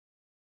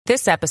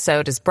This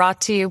episode is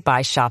brought to you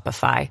by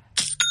Shopify.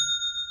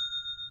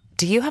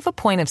 Do you have a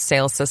point of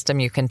sale system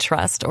you can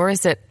trust, or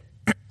is it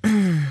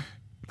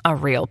a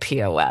real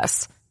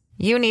POS?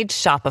 You need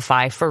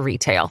Shopify for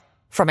retail.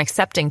 From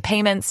accepting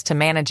payments to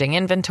managing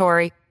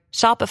inventory,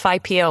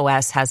 Shopify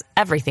POS has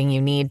everything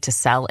you need to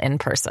sell in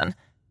person.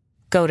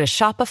 Go to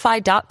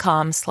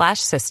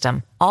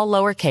shopify.com/system, all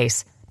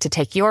lowercase, to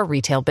take your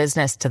retail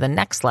business to the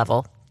next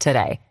level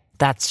today.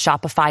 That's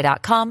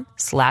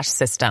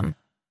shopify.com/system.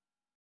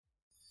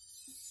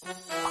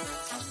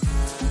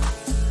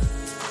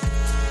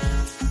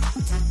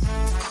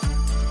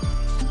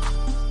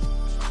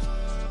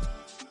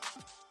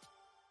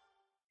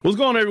 What's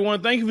going on,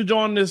 everyone? Thank you for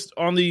joining us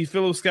on the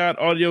Philip Scott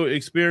Audio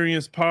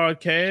Experience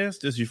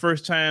Podcast. This is your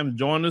first time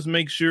joining us.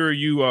 Make sure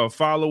you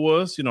follow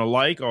us,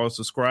 like or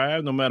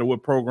subscribe, no matter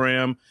what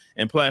program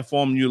and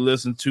platform you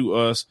listen to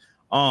us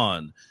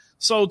on.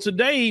 So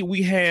today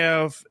we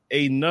have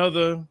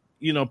another,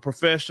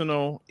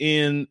 professional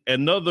in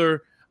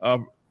another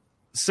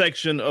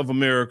section of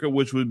America,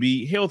 which would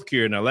be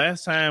healthcare. Now,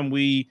 last time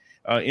we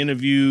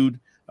interviewed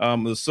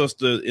the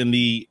sister in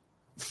the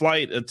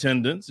flight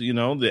attendants,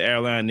 the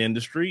airline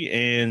industry,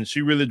 and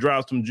she really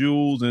dropped some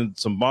jewels and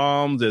some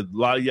bombs that a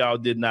lot of y'all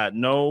did not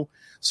know.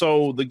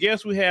 So the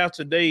guest we have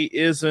today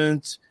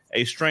isn't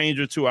a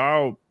stranger to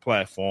our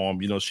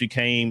platform. She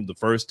came the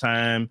first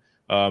time,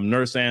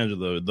 Nurse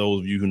Angela.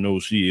 Those of you who know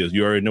who she is,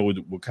 you already know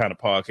what kind of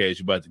podcast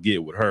you're about to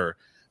get with her.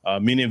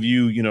 Many of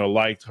you,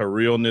 liked her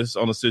realness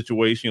on the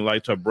situation. You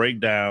liked her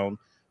breakdown,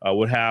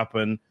 what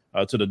happened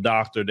to the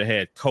doctor that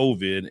had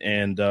COVID,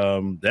 and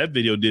that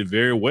video did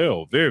very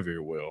well, very, very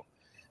well.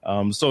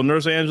 So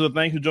Nurse Angela,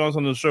 thank you for joining us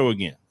on the show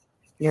again.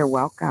 You're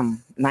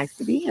welcome. Nice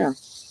to be here.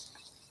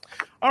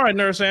 All right,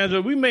 Nurse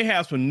Angela, we may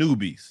have some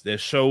newbies that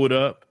showed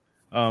up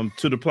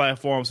to the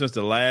platform since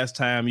the last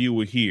time you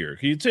were here.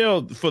 Can you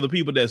tell, for the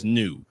people that's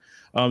new,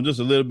 just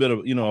a little bit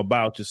of,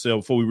 about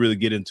yourself before we really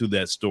get into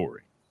that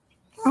story?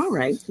 All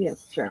right.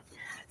 Yes, sure.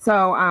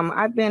 So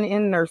I've been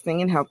in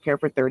nursing and healthcare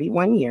for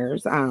 31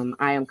 years.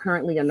 I am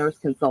currently a nurse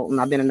consultant.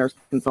 I've been a nurse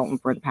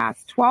consultant for the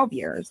past 12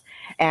 years.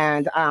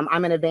 And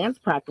I'm an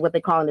advanced practice, what they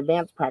call an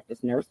advanced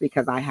practice nurse,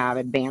 because I have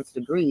advanced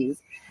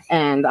degrees.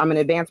 And I'm an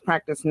advanced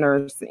practice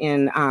nurse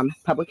in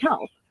public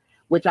health,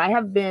 which I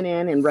have been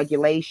in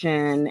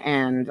regulation.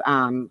 And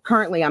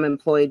currently I'm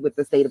employed with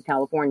the state of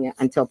California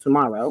until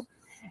tomorrow.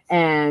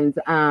 And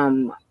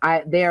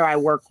I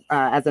work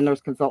as a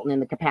nurse consultant in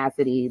the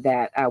capacity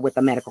that with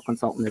a medical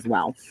consultant as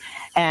well.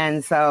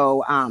 And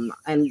so and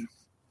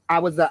I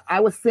was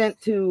sent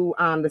to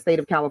the state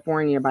of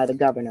California by the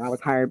governor. I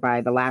was hired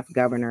by the last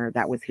governor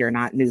that was here,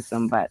 not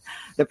Newsom, but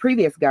the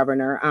previous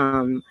governor,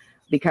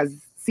 because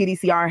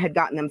CDCR had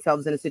gotten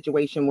themselves in a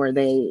situation where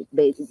they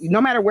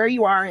no matter where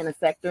you are in a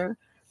sector,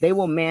 they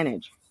will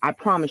manage. I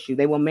promise you,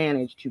 they will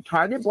manage to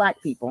target Black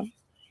people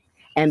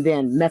and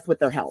then mess with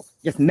their health,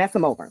 just mess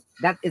them over.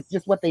 That is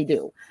just what they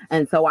do.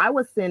 And so I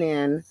was sent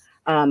in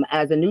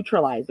as a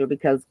neutralizer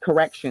because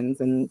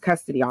corrections and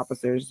custody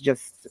officers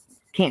just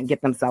can't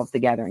get themselves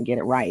together and get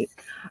it right.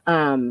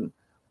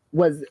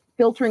 Was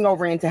filtering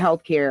over into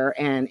healthcare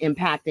and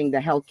impacting the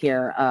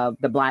healthcare of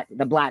the Black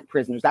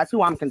prisoners. That's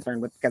who I'm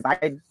concerned with, because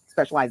I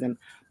specialize in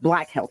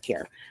Black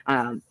healthcare.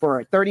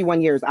 For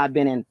 31 years, I've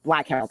been in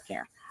Black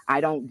healthcare. I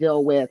don't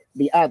deal with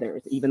the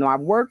others, even though I've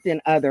worked in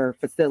other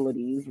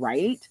facilities,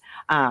 right?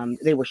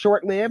 They were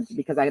short-lived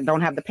because I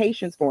don't have the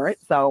patience for it.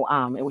 So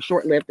it was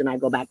short-lived, and I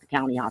go back to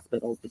county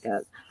hospitals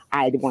because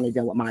I want to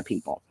deal with my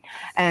people.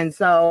 And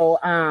so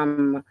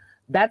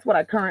that's what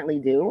I currently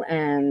do.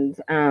 And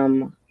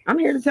I'm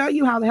here to tell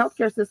you how the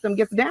healthcare system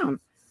gets down,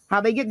 how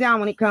they get down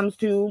when it comes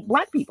to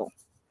Black people.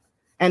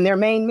 And their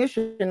main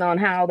mission on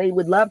how they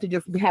would love to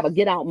just have a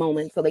get out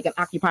moment so they can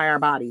occupy our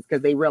bodies,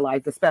 because they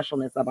realize the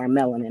specialness of our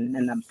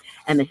melanin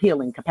and the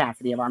healing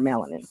capacity of our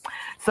melanin.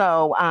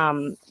 So,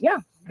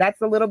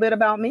 that's a little bit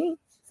about me.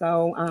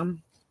 So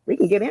we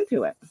can get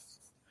into it.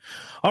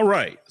 All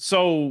right.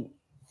 So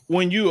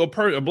when you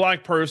a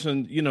Black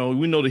person, we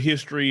know the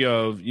history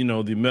of,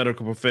 the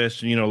medical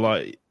profession,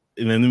 and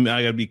then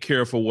I gotta be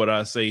careful what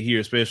I say here,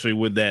 especially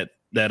with that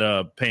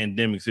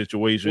pandemic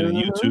situation, mm-hmm.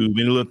 YouTube,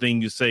 any little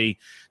thing you say,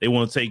 they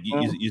want to take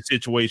your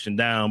situation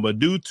down. But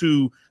due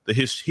to the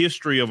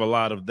history of a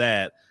lot of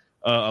that,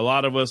 a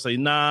lot of us say,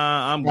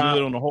 nah, I'm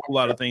good on a whole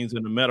lot of things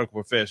in the medical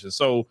profession.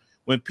 So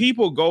when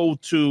people go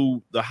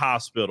to the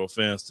hospital,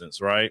 for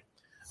instance, right,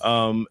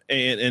 and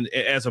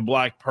as a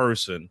Black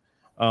person,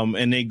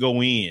 and they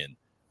go in,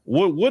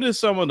 what is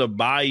some of the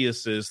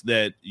biases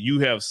that you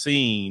have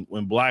seen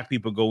when Black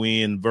people go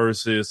in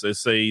versus, let's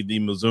say, the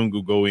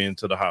Mzungu go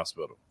into the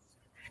hospital?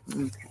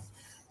 Okay.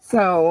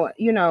 So,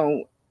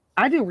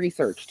 I do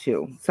research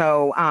too.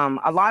 So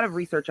a lot of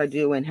research I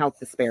do in health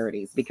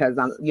disparities because,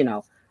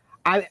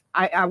 I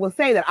will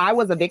say that I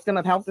was a victim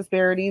of health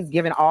disparities,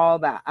 given all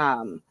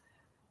the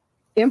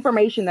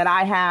information that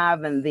I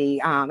have and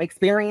the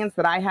experience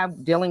that I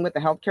have dealing with the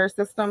healthcare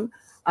system.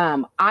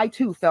 I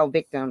too fell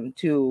victim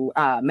to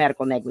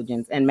medical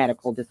negligence and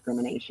medical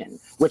discrimination,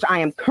 which I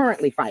am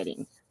currently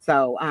fighting.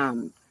 So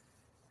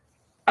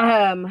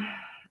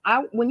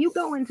When you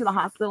go into the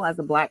hospital as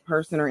a Black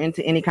person or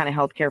into any kind of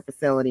healthcare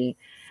facility,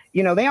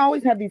 you know, they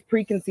always have these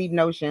preconceived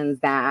notions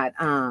that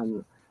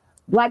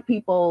Black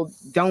people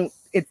don't.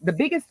 It's the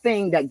biggest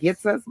thing that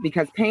gets us,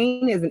 because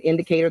pain is an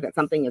indicator that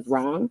something is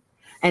wrong.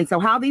 And so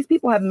how these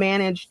people have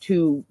managed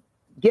to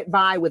get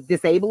by with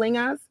disabling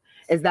us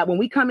is that when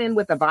we come in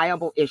with a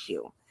viable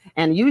issue,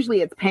 and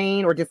usually it's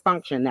pain or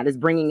dysfunction that is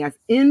bringing us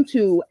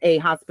into a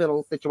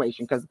hospital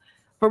situation, because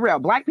for real,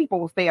 Black people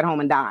will stay at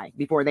home and die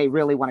before they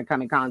really want to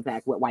come in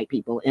contact with white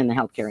people in the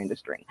healthcare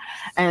industry.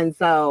 And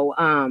so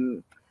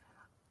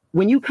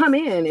when you come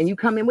in and you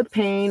come in with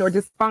pain or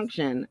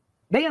dysfunction,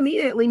 they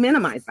immediately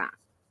minimize that.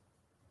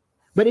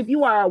 But if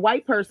you are a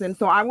white person,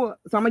 so I'm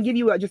gonna give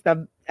you just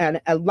a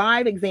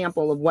live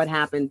example of what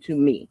happened to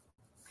me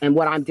and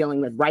what I'm dealing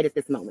with right at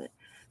this moment.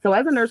 So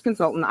as a nurse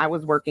consultant, I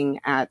was working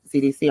at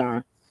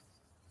CDCR,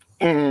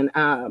 and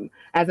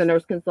as a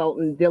nurse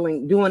consultant,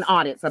 doing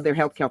audits of their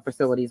healthcare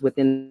facilities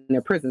within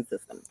their prison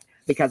system,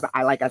 because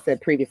like I said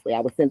previously,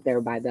 I was sent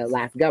there by the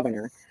last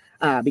governor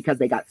because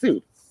they got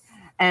sued.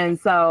 And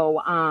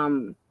so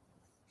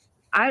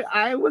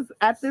I was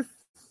at this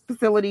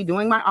facility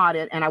doing my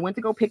audit, and I went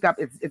to go pick up,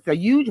 it's a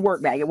huge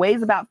work bag. It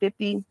weighs about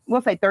 50,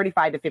 we'll say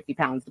 35 to 50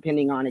 pounds,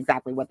 depending on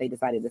exactly what they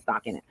decided to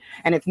stock in it.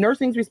 And it's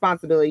nursing's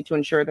responsibility to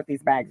ensure that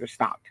these bags are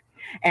stocked.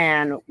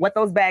 And what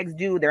those bags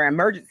do, they're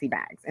emergency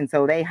bags. And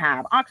so they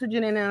have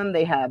oxygen in them,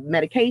 they have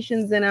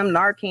medications in them,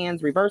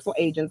 Narcans, reversal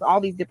agents, all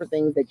these different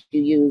things that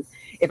you use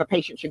if a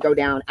patient should go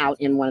down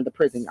out in one of the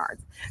prison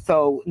yards.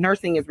 So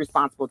nursing is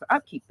responsible to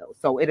upkeep those.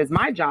 So it is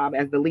my job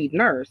as the lead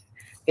nurse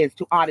is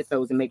to audit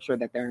those and make sure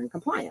that they're in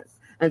compliance.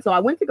 And so I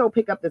went to go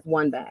pick up this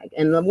one bag,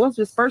 and we'll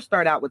just first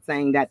start out with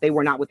saying that they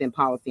were not within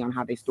policy on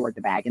how they stored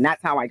the bag. And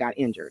that's how I got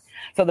injured.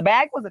 So the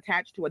bag was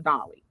attached to a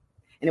dolly,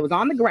 and it was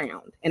on the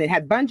ground, and it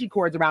had bungee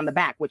cords around the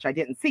back, which I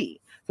didn't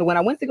see. So when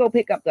I went to go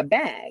pick up the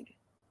bag,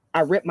 I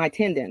ripped my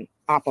tendon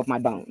off of my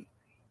bone.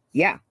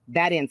 Yeah,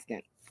 that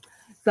instant.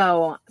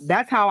 So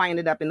that's how I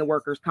ended up in the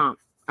workers' comp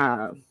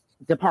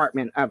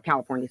department of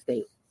California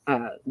state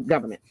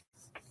government.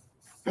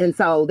 And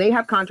so they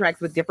have contracts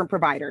with different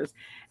providers.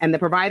 And the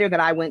provider that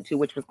I went to,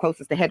 which was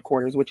closest to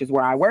headquarters, which is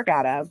where I work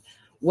out of,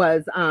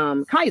 was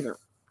Kaiser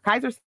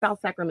South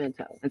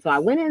Sacramento. And so I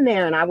went in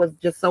there, and I was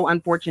just so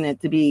unfortunate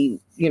to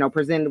be,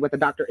 presented with a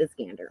Dr.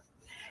 Iskander.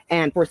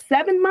 And for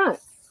 7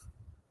 months,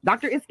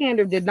 Dr.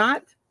 Iskander did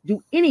not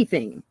do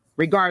anything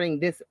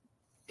regarding this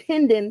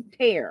tendon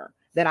tear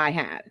that I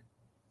had.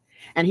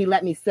 And he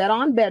let me sit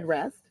on bed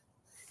rest.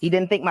 He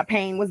didn't think my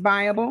pain was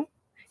viable.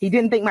 He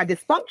didn't think my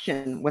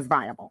dysfunction was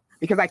viable,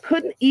 because I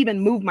couldn't even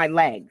move my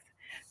legs,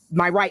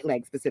 my right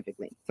leg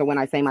specifically. So when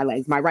I say my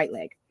legs, my right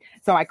leg.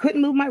 So I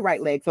couldn't move my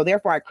right leg. So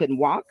therefore I couldn't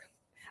walk.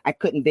 I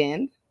couldn't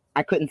bend.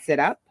 I couldn't sit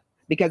up,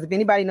 because if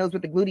anybody knows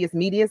what the gluteus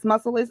medius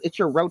muscle is, it's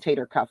your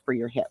rotator cuff for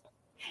your hip.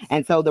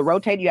 And so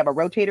you have a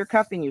rotator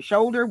cuff in your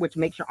shoulder, which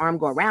makes your arm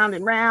go around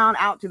and round,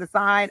 out to the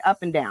side,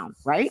 up and down,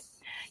 right?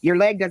 Your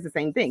leg does the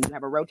same thing. You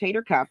have a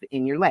rotator cuff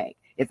in your leg.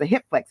 It's a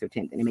hip flexor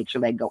tendon. It makes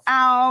your leg go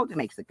out. It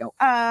makes it go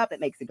up. It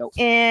makes it go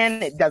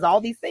in. It does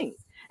all these things.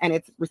 And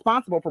it's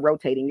responsible for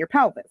rotating your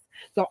pelvis.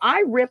 So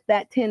I ripped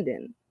that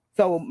tendon.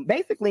 So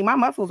basically my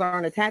muscles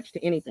aren't attached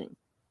to anything.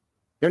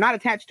 They're not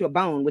attached to a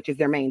bone, which is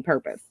their main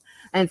purpose.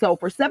 And so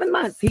for 7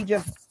 months, he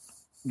just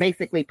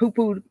basically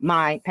poo-pooed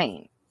my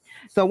pain.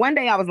 So one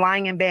day I was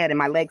lying in bed and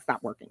my legs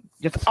stopped working,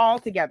 just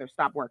altogether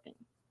stopped working.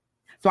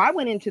 So I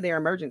went into their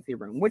emergency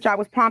room, which I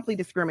was promptly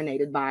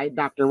discriminated by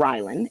Dr.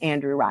 Ryland,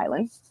 Andrew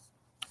Ryland.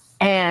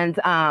 And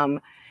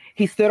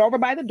he stood over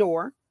by the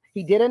door.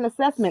 He did an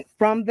assessment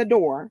from the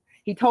door.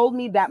 He told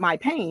me that my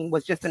pain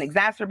was just an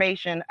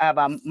exacerbation of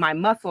my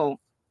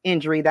muscle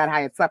injury that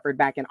I had suffered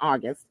back in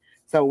August.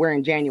 So we're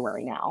in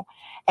January now.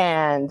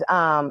 And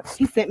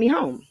he sent me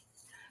home.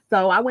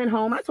 So I went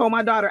home. I told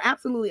my daughter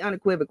absolutely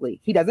unequivocally,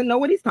 he doesn't know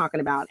what he's talking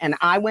about. And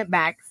I went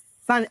back.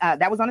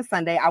 That was on a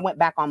Sunday. I went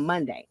back on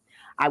Monday.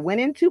 I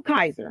went into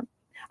Kaiser.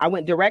 I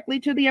went directly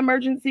to the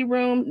emergency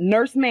room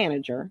nurse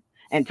manager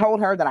and told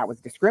her that I was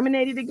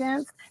discriminated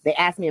against. They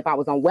asked me if I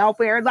was on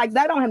welfare. Like,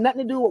 that don't have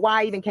nothing to do with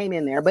why I even came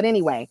in there. But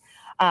anyway,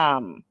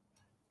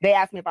 they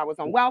asked me if I was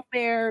on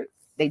welfare.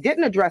 They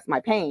didn't address my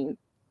pain.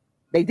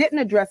 They didn't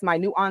address my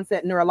new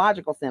onset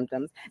neurological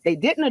symptoms. They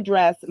didn't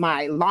address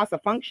my loss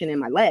of function in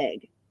my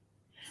leg.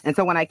 And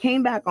so when I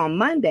came back on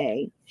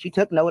Monday, she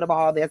took note of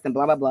all this and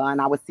blah, blah, blah.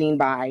 And I was seen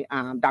by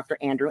Dr.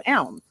 Andrew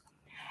Elms.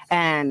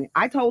 And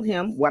I told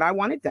him what I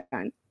wanted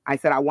done. I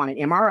said, I want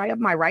an MRI of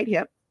my right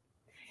hip.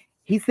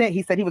 He said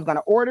he was going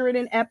to order it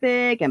in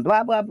Epic and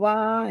blah, blah,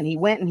 blah. And he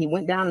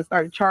went down and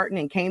started charting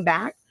and came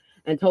back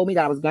and told me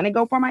that I was going to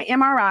go for my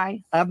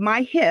MRI of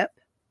my hip.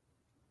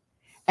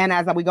 And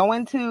as we go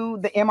into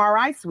the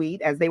MRI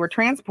suite, as they were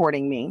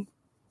transporting me,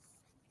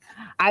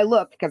 I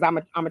looked, because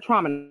I'm a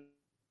trauma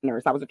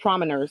nurse. I was a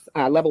trauma nurse,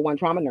 level 1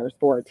 trauma nurse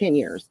for 10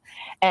 years.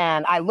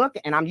 And I look,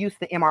 and I'm used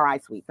to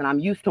MRI suites, and I'm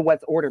used to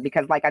what's ordered,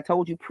 because like I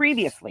told you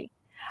previously,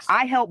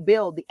 I helped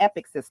build the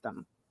Epic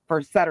system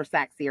for Sutter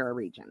Sac Sierra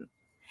region.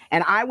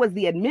 And I was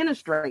the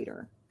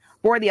administrator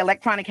for the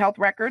electronic health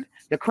record,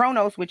 the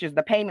Kronos, which is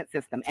the payment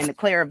system, and the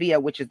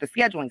Claravia, which is the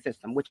scheduling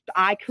system, which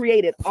I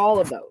created all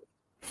of those.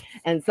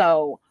 And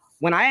so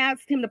when I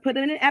asked him to put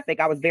it in Epic,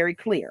 I was very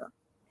clear.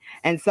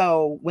 And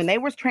so when they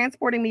were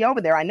transporting me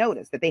over there, I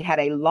noticed that they had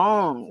a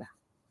long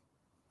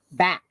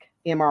back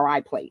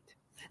MRI plate.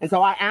 And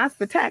so I asked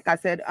the tech, I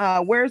said,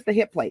 where's the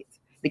hip plates?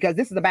 Because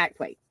this is the back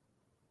plate.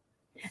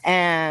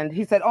 And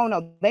he said, oh,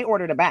 no, they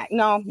ordered a back.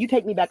 No, you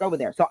take me back over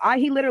there. So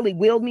he literally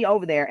wheeled me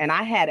over there, and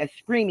I had a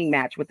screaming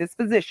match with this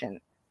physician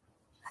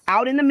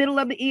out in the middle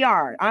of the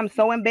ER. I'm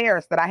so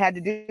embarrassed that I had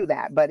to do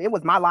that, but it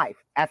was my life.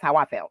 That's how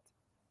I felt.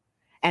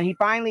 And he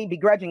finally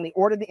begrudgingly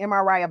ordered the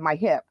MRI of my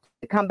hip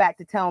to come back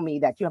to tell me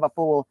that you have a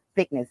full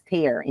thickness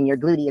tear in your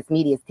gluteus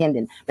medius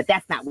tendon, but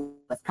that's not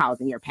what's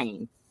causing your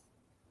pain.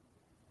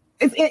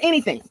 It's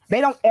anything. They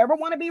don't ever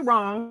want to be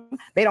wrong.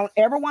 They don't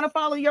ever want to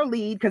follow your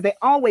lead because they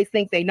always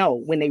think they know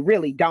when they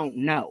really don't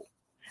know.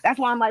 That's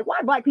why I'm like,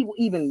 why Black people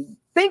even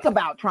think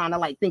about trying to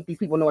like think these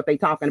people know what they're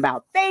talking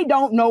about? They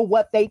don't know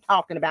what they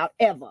talking about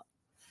ever.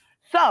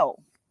 So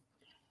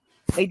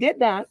they did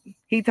that.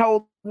 He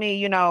told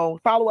me,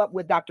 follow up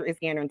with Dr.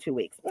 Iskander in 2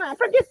 weeks. Well,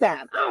 forget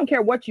that. I don't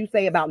care what you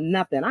say about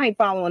nothing. I ain't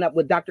following up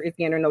with Dr.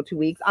 Iskander in no 2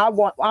 weeks. I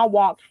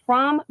walked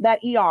from that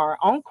ER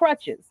on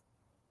crutches.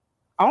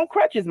 On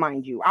crutches,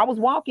 mind you. I was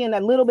walking a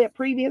little bit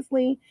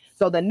previously.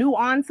 So the new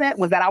onset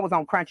was that I was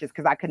on crutches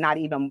because I could not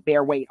even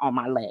bear weight on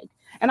my leg.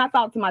 And I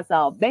thought to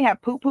myself, they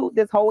have poo-pooed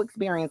this whole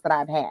experience that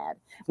I've had,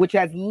 which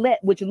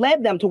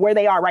led them to where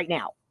they are right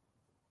now.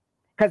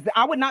 Because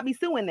I would not be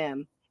suing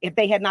them if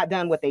they had not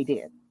done what they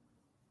did.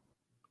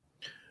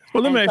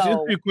 Well, let me ask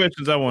you a few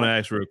questions I want to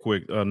ask real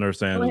quick,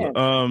 Nurse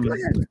Angela.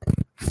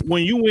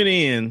 When you went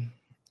in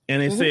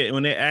and they said,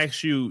 when they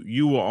asked you,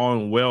 you were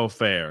on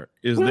welfare,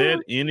 is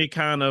that any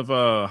kind of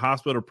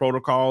hospital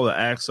protocol to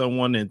ask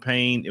someone in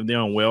pain if they're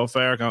on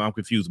welfare? I'm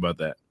confused about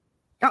that.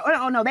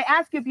 Oh, no. They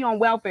ask if you're on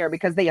welfare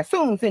because they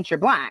assume since you're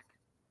Black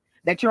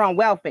that you're on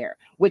welfare,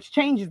 which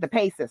changes the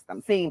pay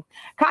system. See,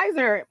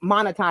 Kaiser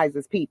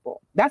monetizes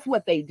people. That's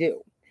what they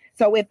do.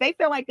 So if they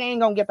feel like they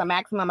ain't going to get the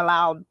maximum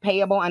allowed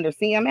payable under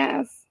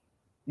CMS,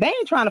 they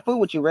ain't trying to fool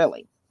with you,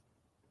 really.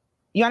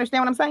 You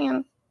understand what I'm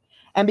saying?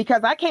 And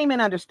because I came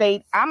in under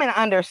state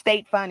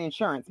fund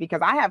insurance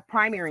because I have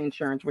primary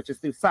insurance, which is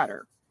through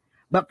Sutter.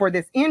 But for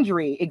this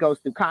injury, it goes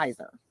through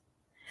Kaiser.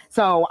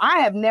 So I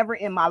have never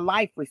in my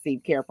life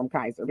received care from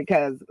Kaiser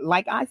because,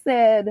 like I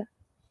said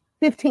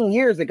 15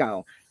 years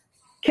ago,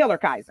 killer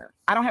Kaiser.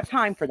 I don't have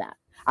time for that.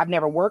 I've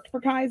never worked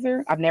for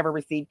Kaiser. I've never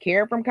received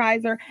care from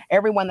Kaiser.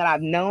 Everyone that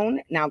I've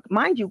known. Now,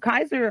 mind you,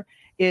 Kaiser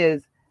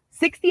is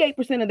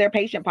 68% of their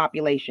patient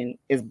population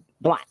is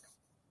Black.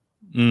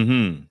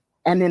 Mm-hmm.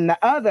 And then the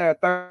other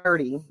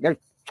 30,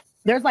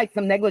 there's like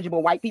some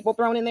negligible white people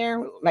thrown in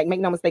there. Like, make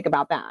no mistake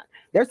about that.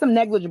 There's some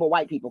negligible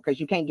white people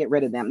because you can't get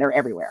rid of them. They're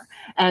everywhere.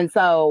 And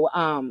so,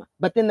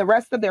 but then the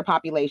rest of their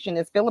population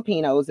is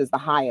Filipinos is the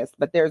highest,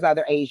 but there's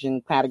other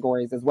Asian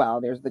categories as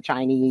well. There's the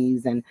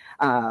Chinese and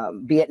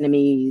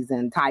Vietnamese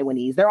and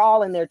Taiwanese. They're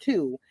all in there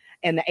too.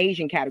 In the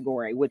Asian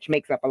category, which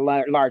makes up a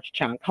large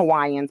chunk.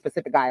 Hawaiians,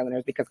 Pacific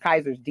Islanders, because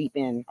Kaiser's deep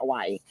in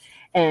Hawaii.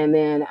 And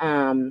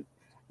then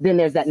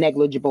there's that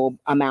negligible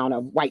amount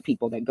of white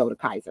people that go to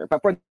Kaiser.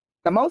 But for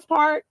the most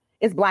part,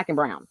 it's Black and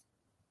brown.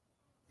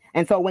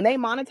 And so when they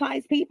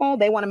monetize people,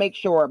 they want to make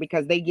sure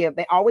because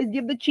they always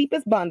give the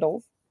cheapest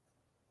bundles.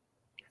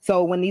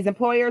 So when these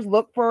employers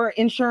look for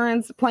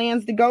insurance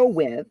plans to go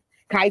with,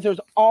 Kaiser's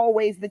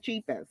always the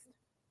cheapest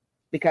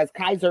because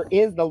Kaiser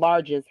is the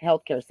largest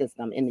healthcare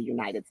system in the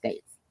United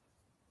States.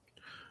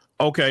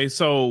 Okay,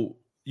 so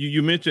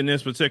you mentioned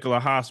this particular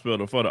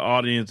hospital for the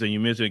audience, and you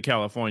mentioned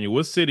California.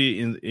 What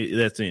city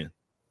that's in?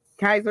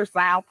 Kaiser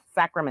South,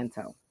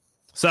 Sacramento.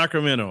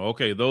 Sacramento.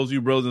 Okay, those of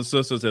you brothers and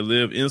sisters that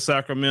live in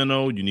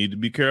Sacramento, you need to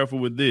be careful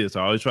with this.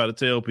 I always try to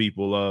tell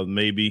people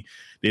maybe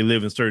they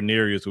live in certain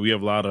areas. So we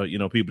have a lot of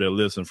people that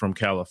listen from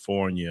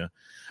California.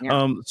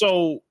 Yeah.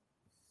 So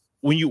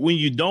when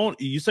you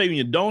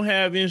don't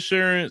have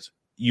insurance,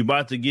 you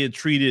about to get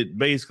treated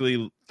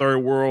basically third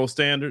world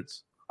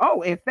standards.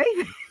 Oh, if they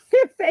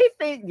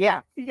think,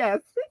 yes,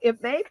 if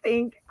they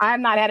think,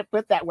 I've not had it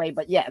put that way,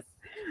 but yes.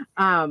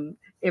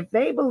 If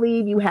they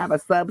believe you have a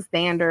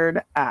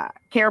substandard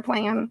care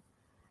plan,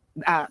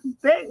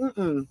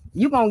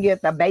 you're going to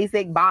get the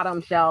basic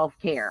bottom shelf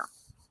care.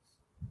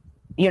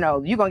 You're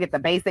going to get the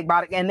basic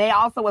bottom. And they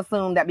also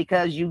assume that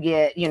because you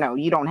get,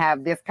 you don't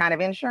have this kind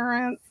of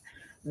insurance,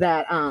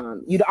 that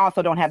you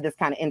also don't have this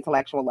kind of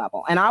intellectual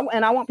level. And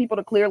I want people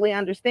to clearly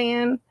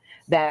understand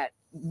that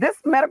this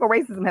medical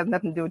racism has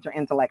nothing to do with your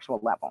intellectual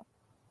level.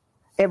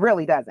 It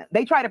really doesn't.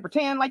 They try to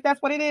pretend like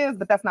that's what it is,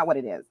 but that's not what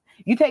it is.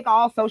 You take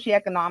all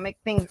socioeconomic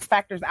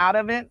factors out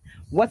of it.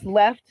 What's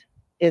left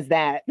is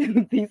that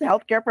these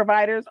healthcare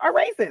providers are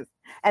racist,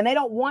 and they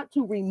don't want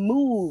to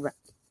remove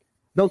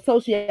those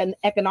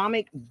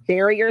socioeconomic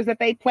barriers that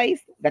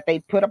they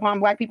put upon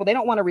Black people. They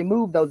don't want to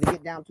remove those to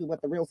get down to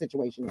what the real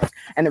situation is.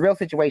 And the real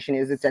situation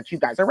is that you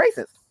guys are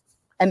racist,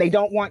 and they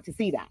don't want to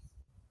see that.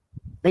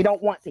 They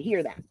don't want to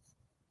hear that.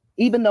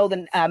 even though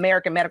the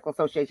American Medical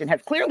Association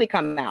has clearly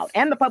come out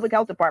and the Public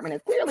Health Department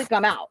has clearly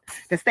come out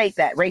to state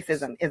that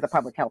racism is a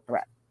public health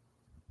threat.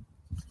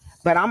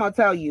 But I'm going to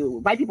tell you,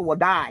 white people will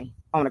die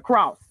on a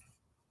cross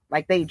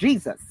like they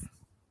Jesus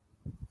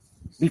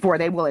before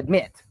they will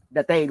admit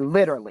that they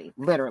literally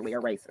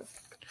are racist.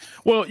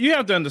 Well, you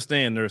have to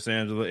understand, Nurse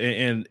Angela,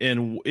 and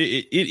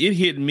it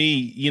hit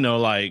me,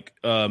 like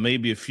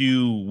maybe a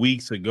few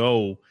weeks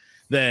ago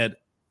that,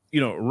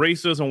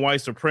 racism,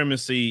 white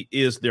supremacy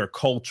is their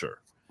culture.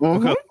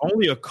 Because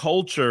only a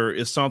culture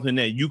is something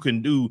that you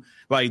can do.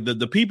 Like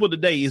the people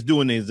today is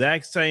doing the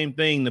exact same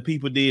thing the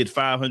people did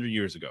 500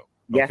 years ago.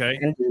 Okay.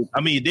 Yes,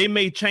 I mean, they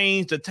may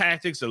change the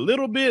tactics a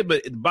little bit,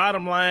 but the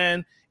bottom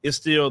line is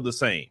still the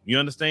same. You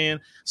understand?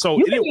 So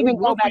you can even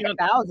go back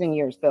 1,000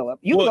 years, Philip.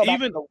 You can go back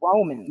to the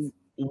Romans.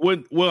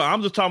 Well,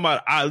 I'm just talking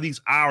about at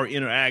least our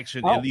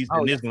interaction, at least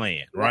in this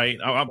land, right?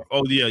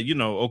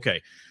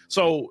 Okay.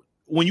 So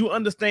when you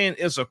understand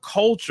it's a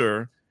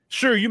culture,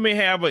 sure, you may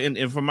have,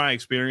 and from my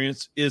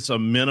experience, it's a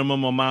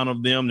minimum amount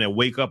of them that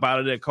wake up out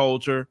of that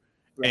culture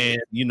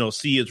and,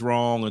 see it's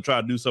wrong and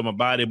try to do something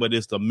about it, but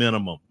it's the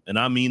minimum. And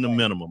I mean the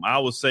minimum. I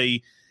would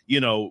say,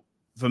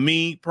 for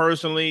me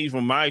personally,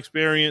 from my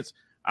experience,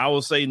 I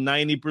would say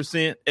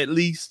 90% at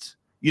least,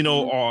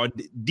 are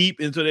deep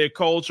into their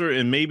culture,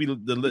 and maybe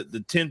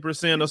the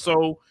 10% or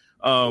so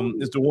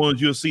is the ones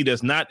you'll see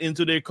that's not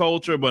into their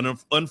culture. But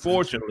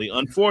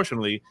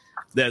unfortunately,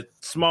 that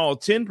small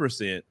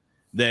 10%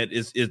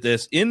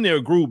 that's in their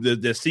group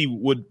that see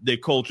what their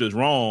culture is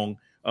wrong.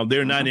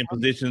 They're not in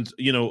positions,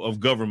 of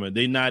government.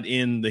 They're not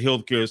in the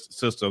healthcare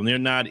system. They're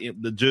not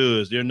the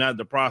judge. They're not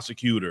the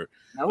prosecutor.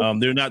 Nope.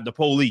 They're not the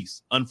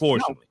police,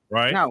 unfortunately,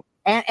 right? No.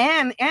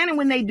 And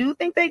when they do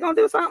think they're gonna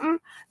do something,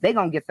 they're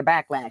gonna get the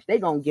backlash. They're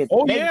gonna get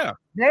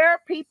their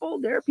people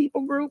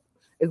group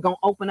is gonna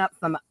open up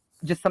some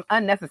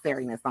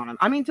unnecessariness on them.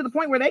 I mean, to the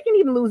point where they can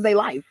even lose their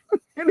life.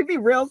 It'd be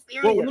real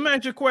serious. Well, let me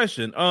ask you a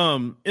question.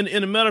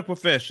 In the medical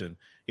profession,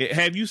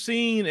 have you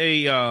seen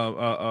a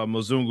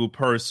Mzungu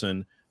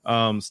person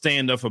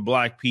stand up for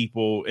Black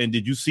people, and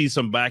did you see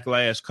some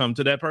backlash come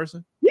to that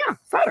person? Yeah,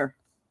 Sutter.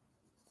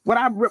 What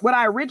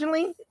I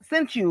originally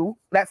sent you,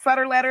 that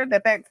Sutter letter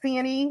that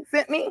CNE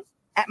sent me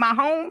at my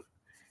home,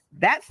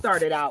 that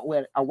started out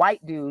with a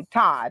white dude,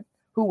 Todd,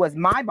 who was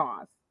my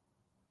boss,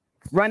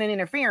 running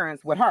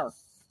interference with her.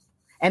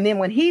 And then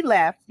when he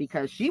left,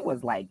 because she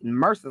was like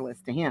merciless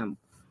to him,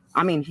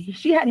 I mean,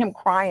 she had him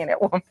crying at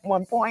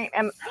one point.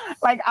 And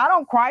like, I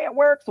don't cry at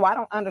work, so I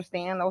don't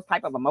understand those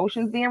type of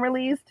emotions being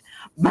released.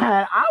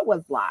 But I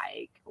was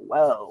like,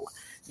 whoa.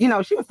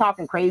 She was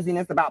talking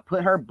craziness about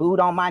put her boot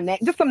on my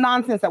neck, just some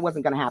nonsense that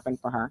wasn't going to happen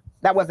for her.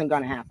 That wasn't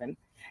going to happen.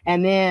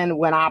 And then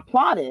when I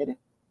plotted,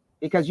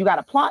 because you got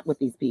to plot with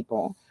these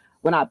people,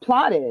 when I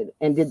plotted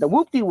and did the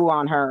whoop-de-woo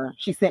on her,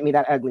 she sent me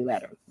that ugly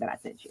letter that I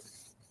sent you.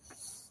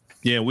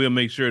 Yeah, we'll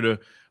make sure to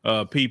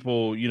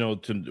people,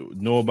 to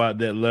know about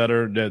that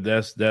letter.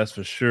 That's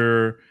for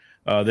sure.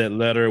 That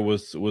letter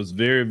was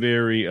very,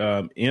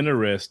 very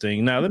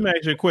interesting. Now, let me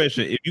ask you a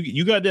question. If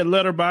you got that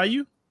letter by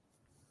you?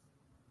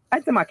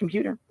 It's in my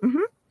computer.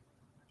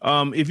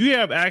 Mm-hmm. If you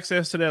have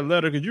access to that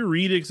letter, could you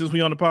read it since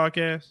we're on the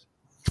podcast?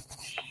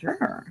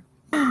 Sure.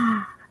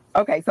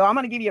 Okay, so I'm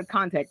going to give you a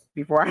context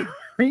before I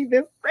read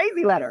this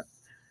crazy letter.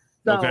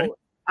 So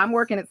I'm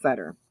working at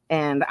Sutter.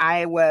 And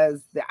I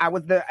was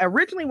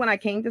originally when I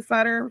came to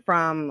Sutter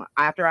from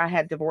after I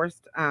had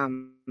divorced,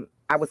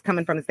 I was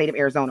coming from the state of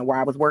Arizona where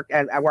I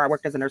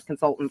worked as a nurse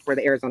consultant for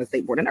the Arizona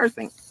State Board of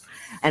Nursing.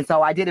 And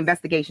so I did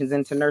investigations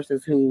into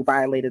nurses who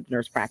violated the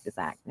Nurse Practice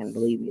Act. And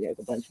believe me, there's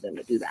a bunch of them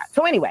that do that.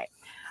 So anyway,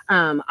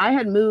 I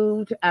had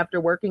moved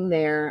after working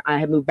there. I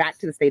had moved back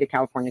to the state of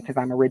California because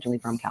I'm originally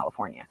from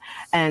California.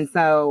 And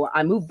so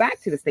I moved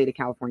back to the state of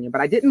California, but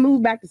I didn't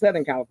move back to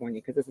Southern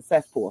California because it's a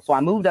cesspool. So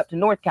I moved up to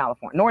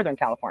Northern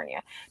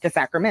California, to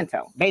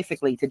Sacramento,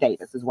 basically to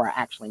Davis is where I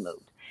actually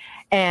moved.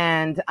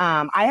 And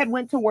I had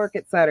went to work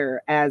at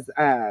Sutter as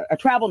a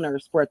travel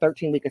nurse for a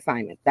 13-week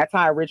assignment. That's how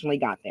I originally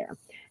got there.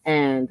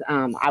 And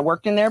I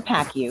worked in their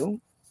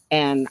PACU.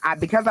 And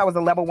because I was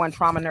a level 1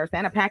 trauma nurse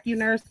and a PACU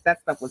nurse,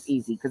 that stuff was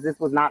easy because this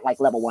was not like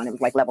level 1. It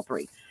was like level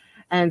 3.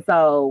 And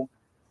so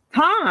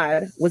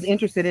Todd was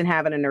interested in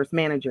having a nurse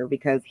manager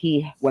because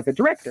he was a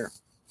director.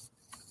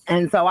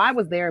 And so I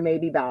was there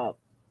maybe about,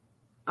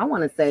 I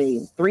want to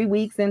say 3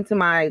 weeks into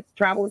my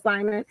travel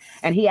assignment.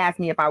 And he asked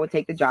me if I would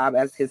take the job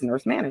as his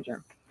nurse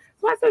manager.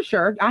 So I said,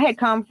 sure. I had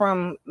come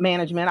from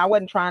management. I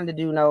wasn't trying to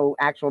do no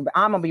actual,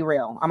 I'm going to be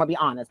real. I'm going to be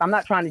honest. I'm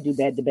not trying to do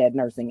bed-to-bed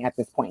nursing at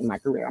this point in my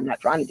career. I'm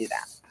not trying to do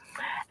that.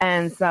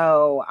 And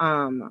so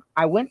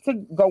I went to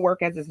go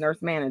work as his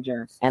nurse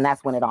manager, and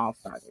that's when it all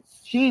started.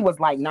 She was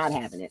like not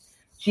having it.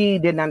 She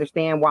didn't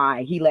understand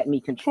why he let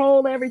me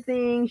control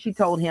everything. She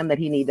told him that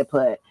he needed to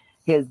put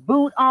his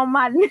boot on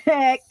my neck.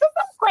 Just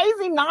some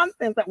crazy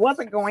nonsense that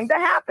wasn't going to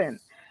happen.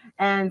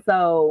 And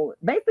so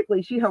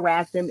basically she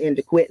harassed him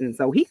into quitting.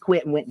 So he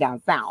quit and went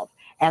down south,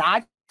 and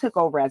I took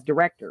over as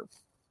director.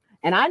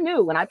 And I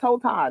knew when I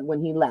told Todd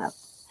when he left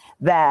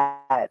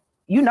that,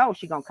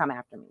 she's going to come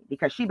after me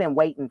because she'd been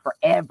waiting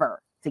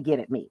forever to get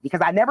at me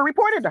because I never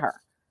reported to her.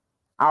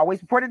 I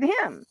always reported to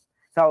him.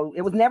 So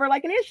it was never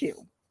like an issue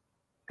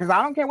because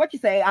I don't care what you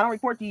say. I don't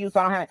report to you. So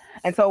I don't have it.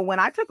 And so when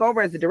I took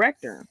over as the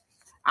director,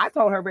 I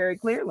told her very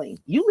clearly,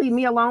 you leave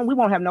me alone. We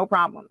won't have no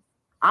problem.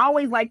 I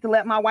always like to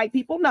let my white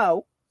people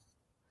know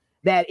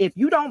that if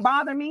you don't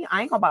bother me,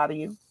 I ain't gonna bother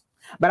you.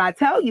 But I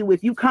tell you,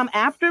 if you come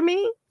after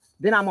me,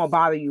 then I'm gonna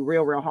bother you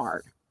real, real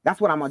hard. That's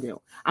what I'm gonna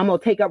do. I'm gonna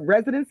take up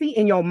residency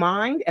in your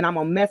mind and I'm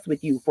gonna mess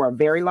with you for a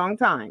very long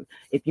time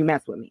if you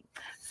mess with me.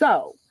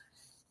 So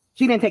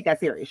she didn't take that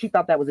serious. She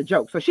thought that was a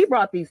joke. So she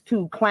brought these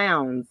two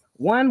clowns,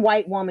 one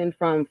white woman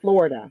from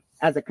Florida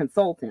as a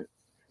consultant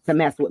to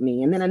mess with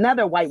me. And then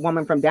another white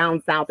woman from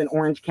down south in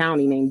Orange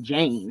County named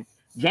Jane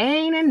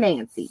and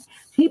Nancy.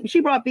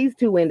 She brought these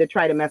two in to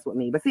try to mess with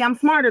me. But see, I'm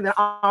smarter than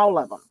all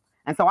of them.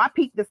 And so I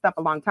peaked this stuff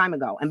a long time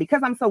ago. And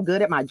because I'm so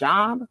good at my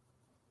job,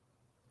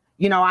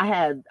 you know,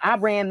 I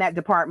ran that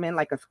department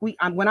like a squeak.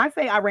 When I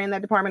say I ran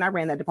that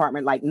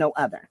department like no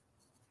other.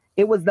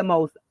 It was the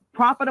most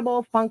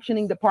profitable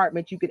functioning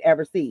department you could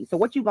ever see. So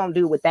what you gonna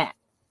do with that?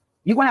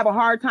 You're gonna have a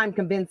hard time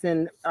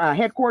convincing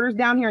headquarters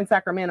down here in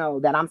Sacramento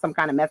that I'm some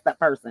kind of messed up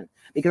person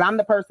because I'm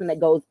the person that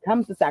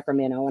comes to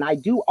Sacramento and I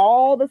do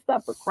all the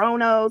stuff for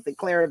Kronos and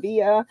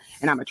Claravia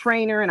and I'm a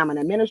trainer and I'm an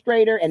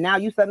administrator and now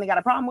you suddenly got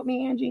a problem with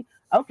me, Angie?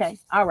 Okay,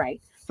 all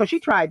right. So she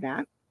tried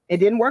that. It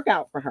didn't work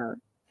out for her.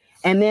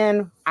 And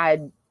then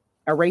I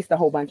erased a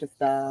whole bunch of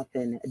stuff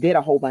and did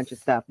a whole bunch of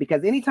stuff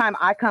because anytime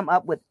I come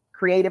up with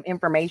creative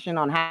information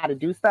on how to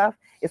do stuff,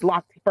 it's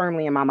locked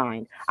firmly in my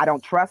mind. I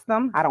don't trust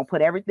them. I don't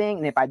put everything.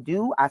 And if I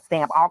do, I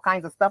stamp all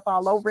kinds of stuff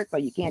all over it. So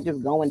you can't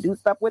just go and do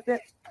stuff with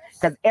it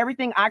because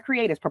everything I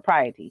create is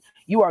propriety.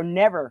 You are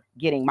never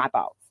getting my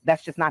thoughts.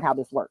 That's just not how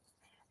this works.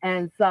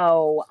 And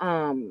so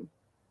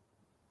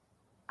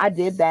I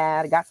did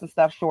that. I got some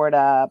stuff shored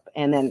up.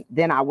 And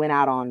then I went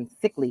out on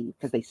sick leave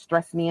because they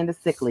stressed me into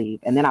sick leave.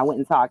 And then I went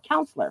and saw a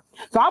counselor.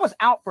 So I was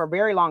out for a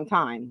very long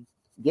time,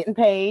 getting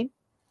paid,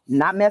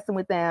 not messing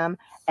with them.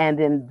 And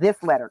then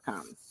this letter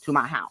comes to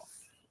my house.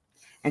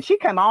 And she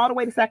came all the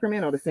way to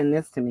Sacramento to send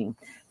this to me.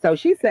 So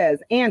she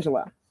says,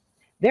 Angela,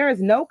 there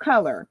is no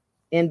color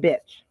in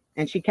bitch.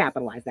 And she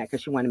capitalized that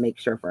because she wanted to make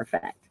sure for a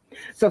fact.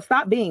 So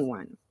stop being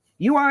one.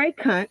 You are a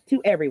cunt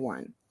to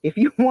everyone. If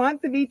you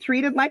want to be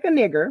treated like a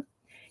nigger,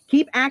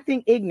 keep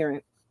acting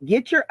ignorant.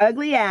 Get your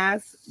ugly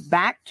ass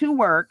back to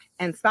work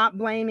and stop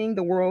blaming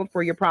the world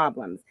for your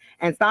problems.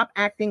 And stop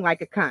acting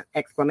like a cunt, !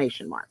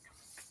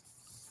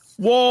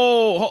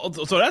 Whoa.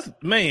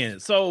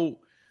 So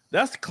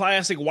that's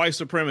classic white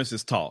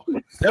supremacist talk.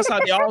 That's how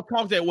they all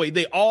talk that way.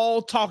 They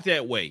all talk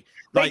that way.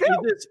 Like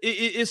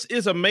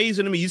it's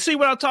amazing to me. You see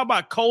what I talk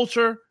about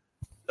culture?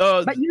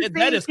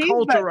 That is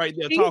culture right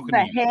there. She's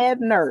the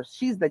head nurse.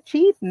 She's the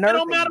chief nurse. It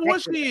don't matter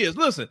what she is.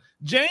 Listen,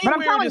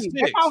 January the 6th.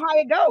 That's how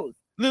it goes.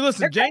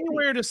 Listen,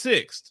 January the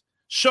 6th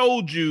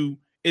showed you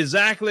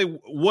exactly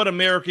what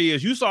America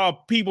is. You saw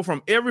people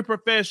from every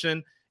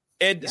profession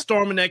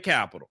storming that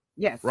Capitol.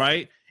 Yes.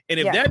 Right? And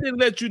if that didn't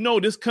let you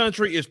know this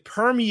country is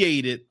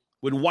permeated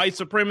with white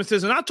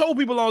supremacists, and I told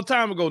people a long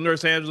time ago,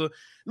 Nurse Angela,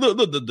 look,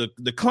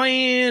 the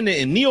Klan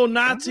and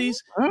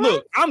neo-Nazis,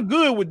 look, I'm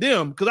good with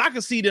them because I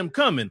can see them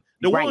coming.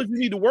 The ones you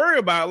need to worry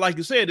about, like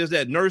you said, is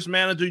that nurse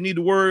manager you need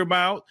to worry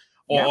about,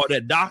 or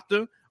that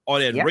doctor, or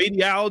that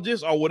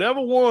radiologist, or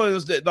whatever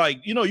ones that, like,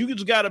 you know, you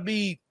just got to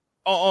be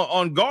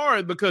on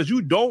guard because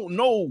you don't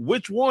know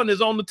which one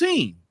is on the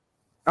team.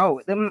 Oh,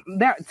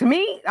 to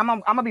me,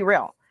 I'm gonna be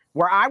real.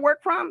 Where I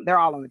work from, they're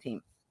all on the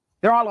team.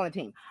 They're all on the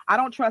team. I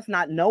don't trust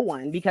no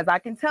one because I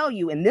can tell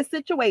you in this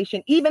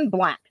situation, even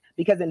black,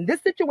 because in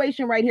this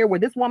situation right here where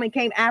this woman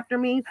came after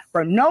me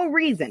for no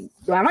reason,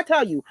 I'm gonna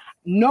tell you,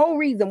 no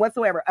reason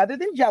whatsoever other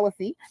than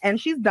jealousy, and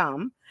she's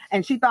dumb,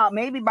 and she thought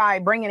maybe by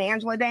bringing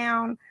Angela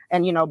down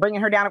and, you know,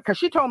 bringing her down, because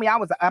she told me I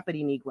was an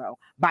uppity Negro,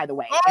 by the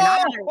way. And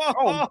I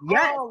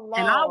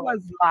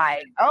was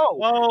like,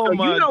 so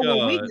my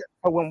God.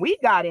 When we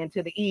got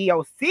into the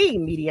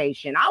EEOC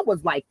mediation, I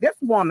was like, this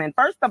woman,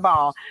 first of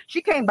all,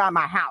 she came by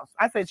my house.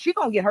 I said, she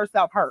gonna get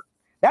herself hurt.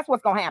 That's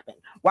what's gonna happen.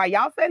 While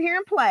y'all sit here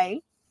and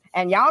play,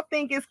 and y'all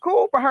think it's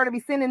cool for her to be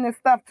sending this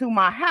stuff to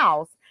my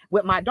house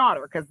with my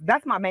daughter, because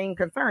that's my main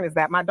concern, is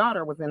that my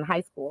daughter was in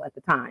high school at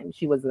the time.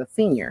 She was a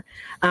senior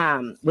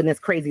when this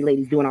crazy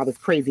lady's doing all this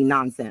crazy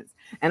nonsense.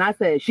 And I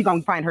said, she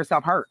gonna find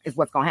herself hurt is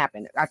what's gonna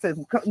happen. I said,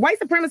 white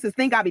supremacists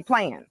think I be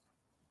playing.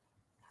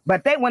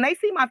 But when they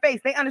see my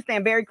face, they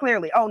understand very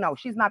clearly, oh no,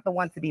 she's not the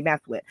one to be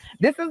messed with.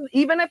 This is,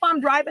 even if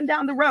I'm driving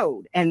down the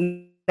road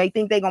and they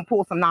think they're gonna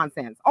pull some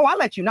nonsense. Oh, I'll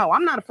let you know,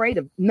 I'm not afraid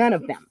of none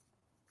of them.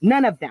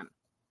 None of them.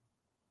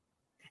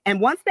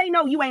 And once they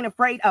know you ain't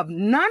afraid of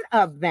none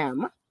of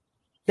them,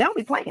 they'll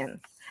be playing.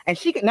 And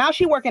she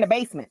work in a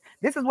basement.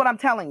 This is what I'm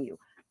telling you.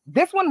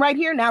 This one right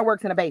here now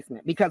works in a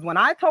basement, because when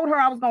I told her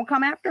I was going to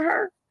come after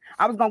her,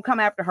 I was going to come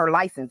after her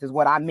license is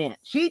what I meant.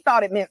 She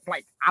thought it meant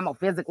like, I'm going to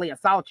physically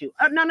assault you.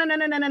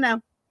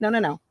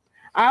 No.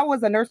 I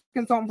was a nurse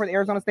consultant for the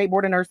Arizona State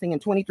Board of Nursing in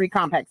 23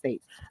 compact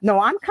states. No,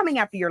 I'm coming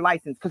after your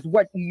license because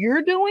what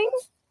you're doing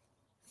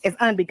is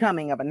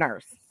unbecoming of a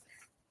nurse.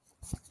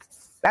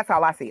 That's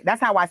how I see it.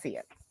 That's how I see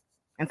it.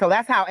 And so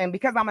that's how, and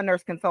because I'm a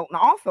nurse consultant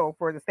also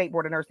for the State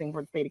Board of Nursing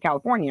for the state of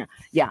California,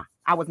 yeah,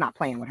 I was not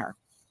playing with her.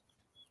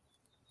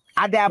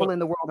 I dabble in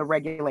the world of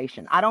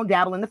regulation. I don't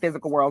dabble in the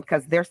physical world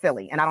because they're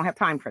silly and I don't have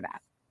time for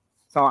that.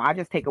 So I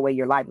just take away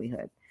your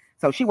livelihood.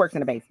 So she works in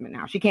the basement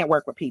now. She can't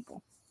work with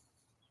people.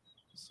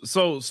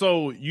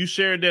 So you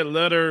shared that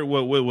letter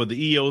with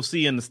the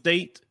EOC in the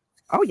state?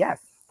 Oh, yes.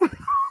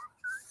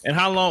 And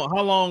how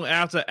long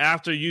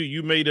after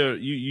you made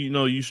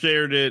you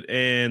shared it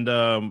and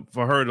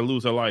for her to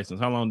lose her license,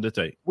 how long did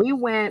it take? We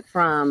went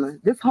from,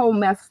 this whole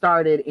mess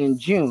started in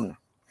June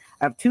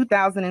of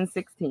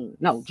 2016.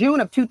 No,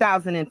 June of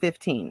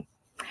 2015.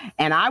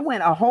 And I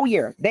went a whole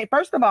year.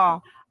 First of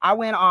all, I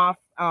went off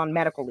on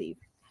medical leave.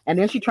 And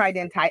then she tried to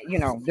entice,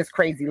 this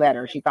crazy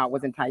letter she thought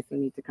was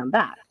enticing me to come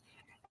back.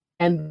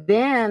 And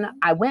then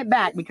I went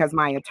back because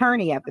my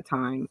attorney at the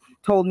time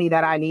told me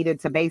that I needed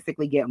to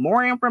basically get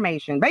more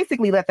information,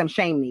 basically let them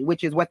shame me,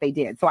 which is what they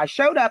did. So I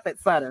showed up at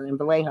Sutter in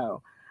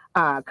Vallejo,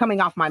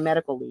 coming off my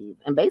medical leave.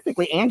 And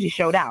basically Angie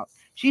showed out.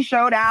 She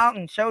showed out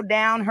and showed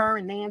down, her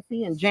and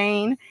Nancy and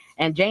Jane.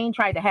 And Jane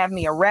tried to have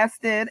me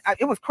arrested.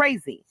 It was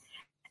crazy.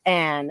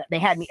 And they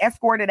had me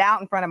escorted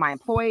out in front of my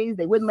employees.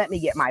 They wouldn't let me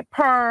get my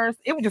purse.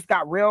 It just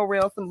got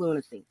real, some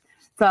lunacy.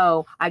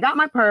 So I got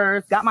my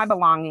purse, got my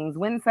belongings,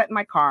 went and sat in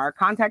my car,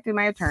 contacted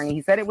my attorney.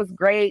 He said it was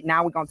great.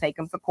 Now we're going to take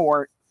him to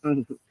court.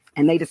 And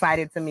they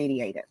decided to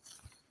mediate it.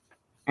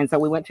 And so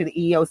we went to the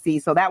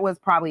EOC. So that was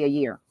probably a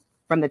year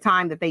from the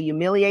time that they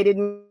humiliated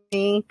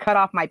me, cut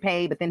off my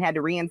pay, but then had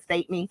to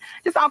reinstate me.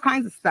 Just all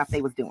kinds of stuff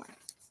they was doing.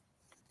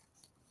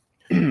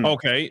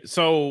 Okay.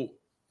 So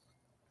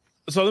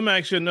let me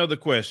ask you another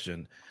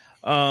question.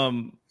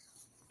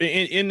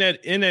 In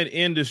that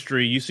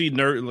industry, you see a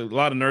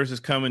lot of nurses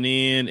coming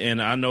in, and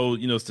I know,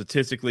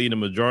 statistically, the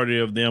majority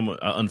of them,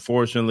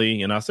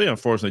 unfortunately, and I say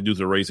unfortunately due to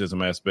the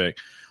racism aspect,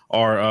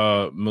 are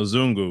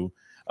Mzungu.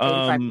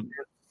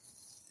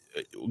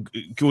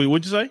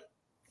 What'd you say?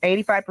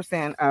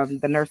 85%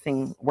 of the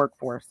nursing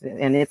workforce,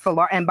 and it's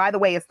and by the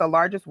way, it's the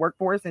largest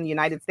workforce in the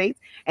United States,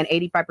 and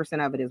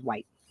 85% of it is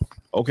white.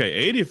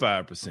 Okay,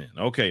 85%.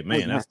 Okay,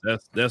 man,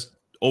 that's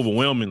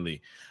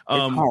overwhelmingly.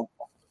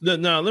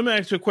 Now, let me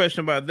ask you a question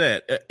about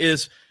that.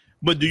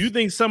 But do you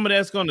think some of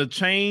that's going to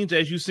change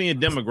as you seeing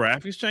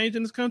demographics change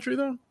in this country,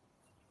 though?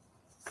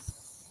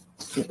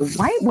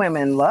 White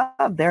women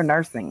love their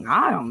nursing.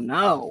 I don't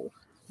know.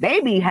 They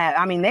be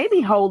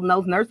holding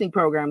those nursing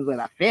programs with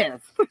a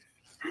fist.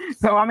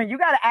 So, you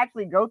got to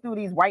actually go through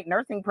these white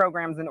nursing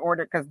programs in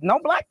order, because no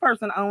black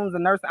person has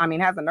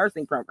a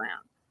nursing program.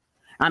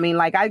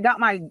 I got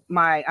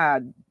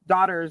my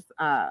daughter's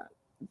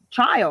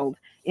child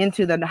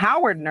into the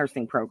Howard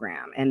nursing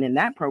program. And then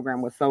that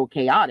program was so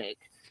chaotic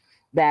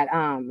that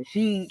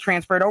she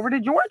transferred over to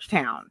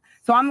Georgetown.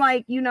 So I'm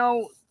like,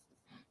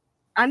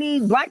 I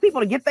need black people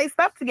to get their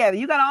stuff together.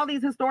 You got all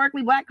these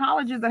historically black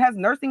colleges that has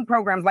nursing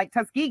programs like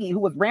Tuskegee, who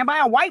was ran by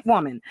a white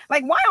woman.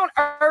 Like, why on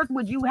earth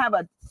would you have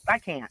it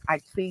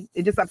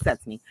just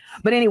upsets me.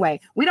 But anyway,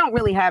 we don't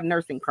really have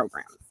nursing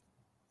programs.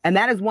 And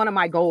that is one of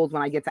my goals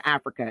when I get to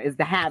Africa, is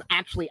to have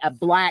actually a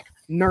black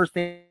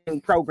nursing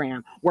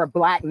program where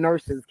black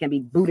nurses can be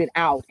booted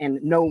out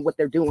and know what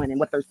they're doing and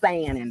what they're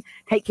saying and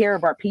take care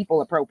of our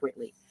people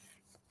appropriately.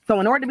 So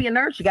in order to be a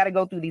nurse, you got to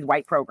go through these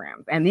white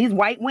programs. And these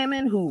white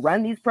women who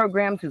run these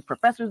programs, who's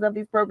professors of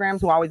these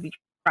programs, who always be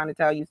trying to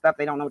tell you stuff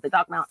they don't know what they're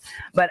talking about.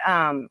 But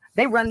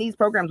they run these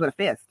programs with a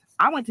fist.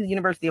 I went to the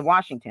University of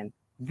Washington.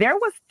 There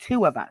was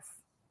 2 of us.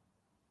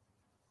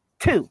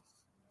 2.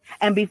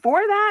 And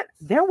before that,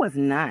 there was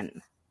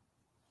none.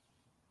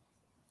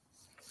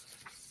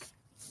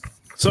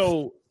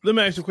 So let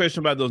me ask you a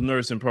question about those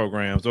nursing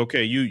programs.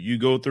 Okay, you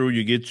go through,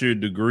 you get your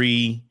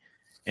degree,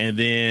 and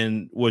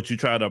then you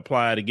try to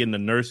apply to get into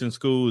nursing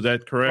school. Is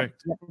that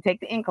correct? You have to take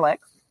the NCLEX.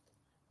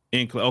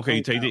 Okay,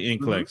 you take the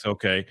NCLEX. Mm-hmm.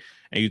 Okay,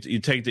 and you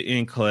take the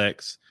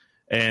NCLEX.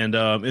 And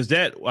is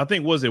that, I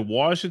think, was it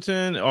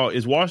Washington, or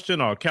is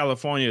Washington or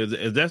California?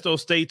 Is that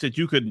those states that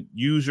you could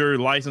use your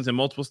license in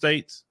multiple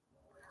states?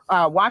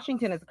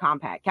 Washington is a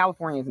compact.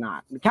 California is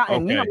not. Okay. I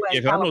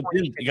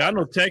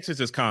know Texas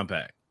is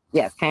compact.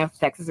 Yes,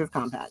 Texas is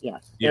compact.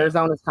 Yes. Yeah.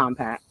 Arizona's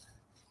compact.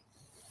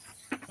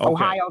 Okay.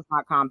 Ohio's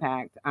not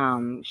compact.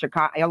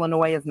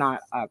 Illinois is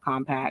not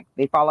compact.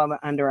 They fall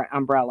under an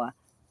umbrella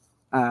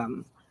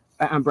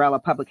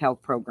public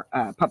health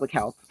program, public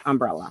health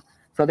umbrella.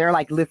 So they're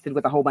listed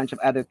with a whole bunch of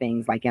other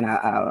things, like in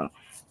a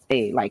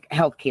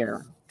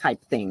healthcare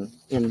type thing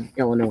in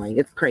Illinois.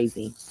 It's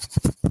crazy.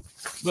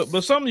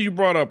 But something you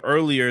brought up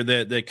earlier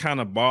that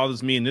kind of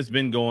bothers me, and it's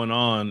been going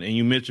on, and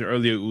you mentioned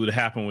earlier it would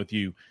happen with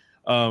you,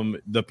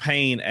 the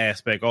pain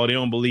aspect. Oh, they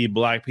don't believe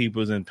black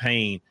people is in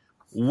pain.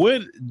 Where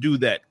do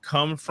that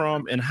come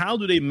from, and how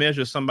do they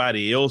measure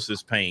somebody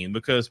else's pain?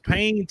 Because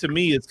pain to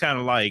me is kind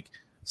of like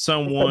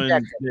someone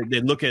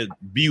that look at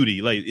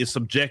beauty, like it's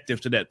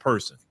subjective to that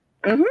person.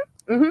 Mm-hmm.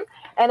 Mm-hmm.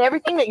 And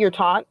everything that you're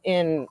taught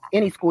in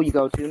any school you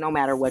go to, no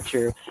matter if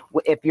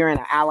you're in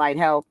an allied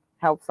health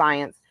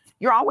science,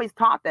 you're always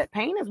taught that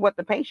pain is what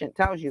the patient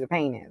tells you the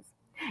pain is.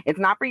 It's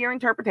not for your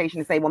interpretation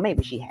to say, well,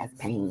 maybe she has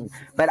pain.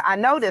 But I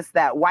noticed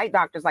that white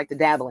doctors like to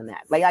dabble in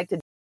that. They like to.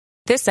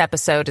 This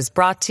episode is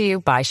brought to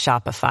you by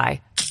Shopify.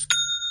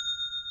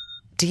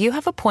 Do you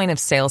have a point of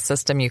sale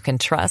system you can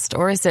trust,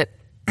 or is it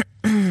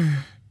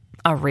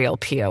a real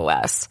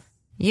POS?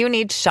 You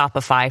need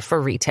Shopify for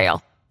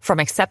retail. From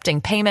accepting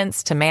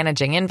payments to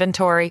managing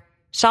inventory,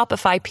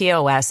 Shopify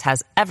POS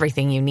has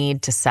everything you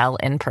need to sell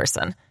in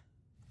person.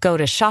 Go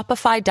to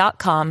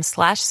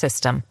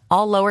shopify.com/system,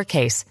 all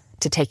lowercase,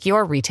 to take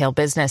your retail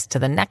business to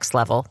the next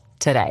level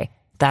today.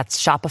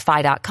 That's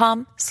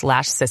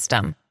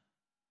shopify.com/system.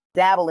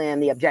 Dabble in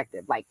the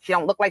objective. Like, she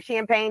don't look like she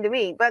in pain to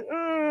me, but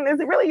is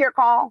it really your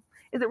call?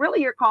 Is it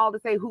really your call to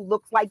say who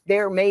looks like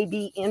they may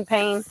be in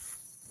pain?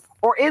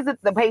 Or is it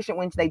the patient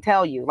when they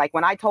tell you? Like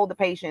when I told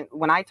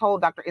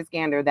Dr.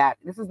 Iskander that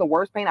this is the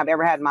worst pain I've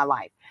ever had in my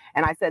life.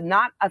 And I said,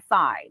 not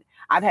aside,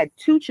 I've had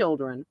 2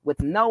 children with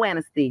no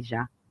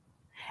anesthesia.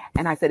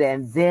 And I said,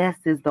 and this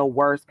is the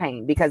worst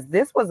pain, because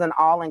this was an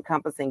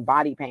all-encompassing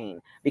body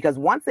pain. Because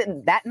once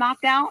that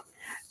knocked out,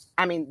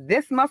 I mean,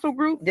 this muscle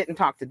group didn't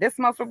talk to this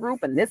muscle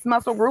group and this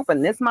muscle group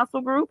and this muscle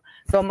group.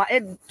 So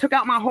it took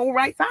out my whole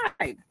right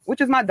side,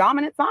 which is my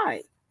dominant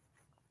side.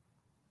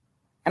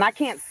 And I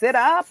can't sit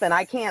up and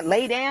I can't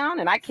lay down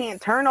and I can't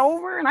turn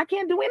over and I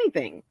can't do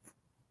anything.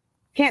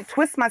 Can't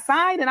twist my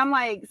side. And I'm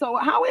like, so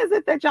how is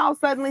it that y'all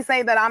suddenly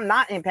say that I'm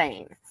not in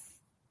pain?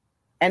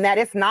 And that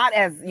it's not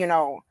as,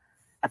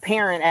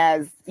 apparent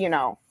as,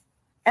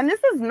 and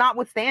this is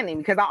notwithstanding,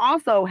 because I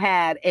also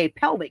had a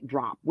pelvic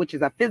drop, which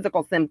is a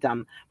physical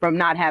symptom from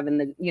not having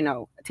the,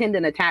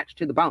 tendon attached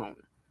to the bone.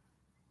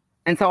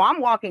 And so I'm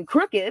walking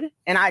crooked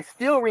and I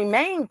still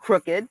remain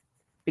crooked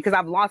because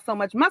I've lost so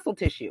much muscle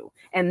tissue.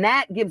 And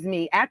that gives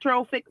me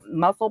atrophic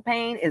muscle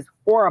pain is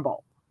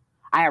horrible.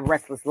 I have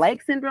restless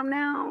leg syndrome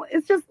now.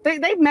 It's just,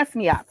 they've messed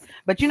me up.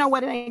 But you know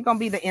what? It ain't going to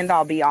be the end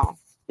all be all,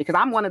 because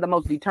I'm one of the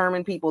most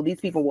determined people these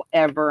people will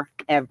ever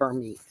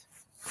meet.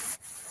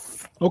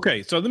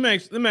 Okay, so let me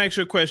ask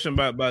you a question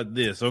about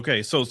this.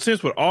 Okay, so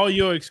since with all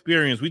your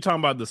experience, we talking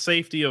about the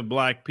safety of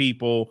Black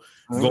people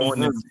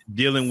going and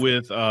dealing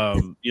with,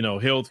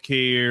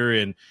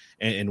 healthcare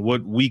and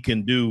what we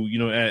can do,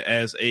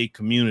 as a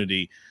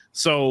community.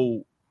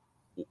 So,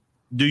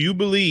 do you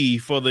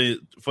believe for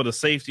the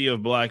safety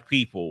of Black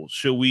people,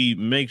 should we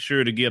make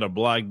sure to get a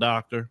Black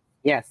doctor?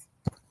 Yes.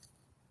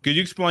 Could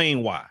you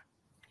explain why?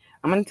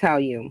 I'm going to tell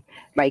you,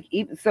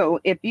 so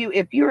if you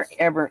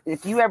ever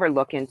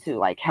look into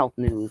like health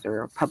news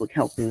or public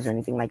health news or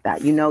anything like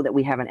that, you know that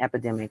we have an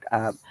epidemic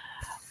of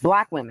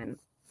Black women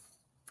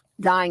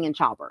dying in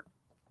childbirth.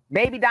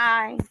 Baby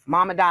die,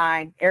 mama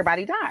die,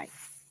 everybody dies.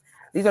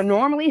 These are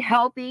normally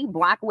healthy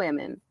Black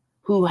women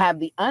who have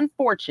the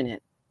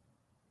unfortunate,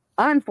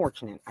 I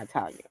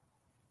tell you,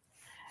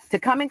 to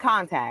come in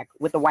contact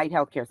with the white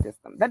healthcare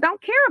system that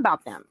don't care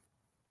about them.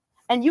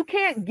 And you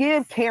can't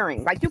give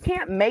caring, like you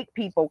can't make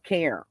people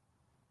care.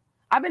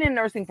 I've been in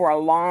nursing for a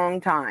long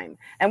time,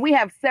 and we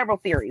have several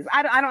theories.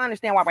 I don't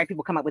understand why white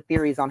people come up with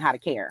theories on how to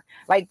care.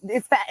 Like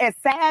it's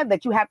sad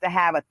that you have to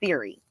have a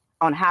theory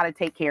on how to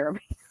take care of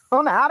people,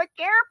 on how to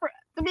care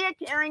to be a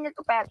caring and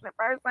compassionate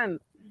person.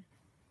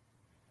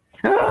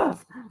 But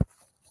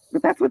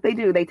that's what they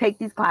do. They take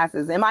these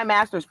classes. In my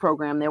master's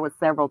program, there was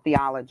several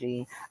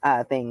theology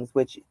things,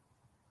 which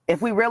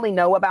if we really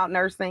know about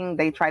nursing,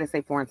 they try to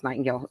say Florence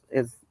Nightingale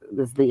is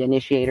the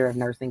initiator of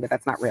nursing, but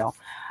that's not real.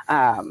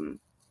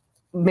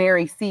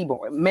 Mary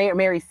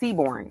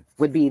Seaborn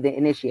would be the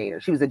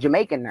initiator. She was a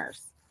Jamaican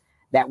nurse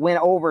that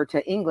went over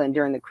to England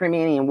during the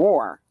Crimean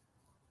War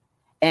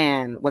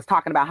and was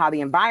talking about how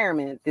the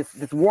environment,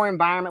 this war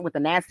environment with the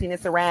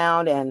nastiness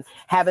around and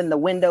having the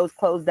windows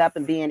closed up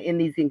and being in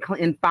these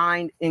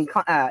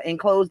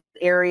enclosed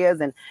areas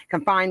and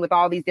confined with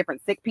all these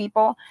different sick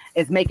people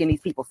is making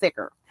these people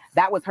sicker.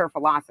 That was her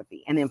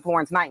philosophy. And then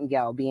Florence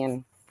Nightingale,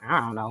 being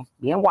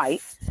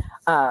white,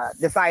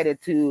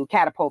 decided to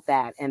catapult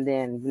that. And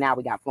then now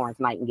we got Florence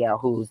Nightingale,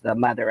 who's the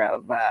mother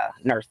of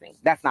nursing.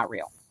 That's not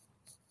real.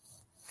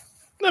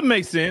 That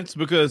makes sense,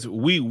 because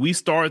we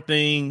start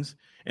things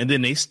and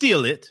then they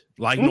steal it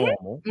like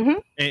normal. Mm-hmm.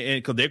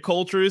 And because their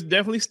culture is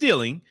definitely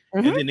stealing.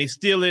 Mm-hmm. And then they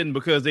steal it, and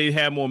because they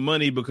have more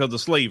money because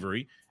of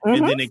slavery,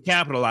 and then they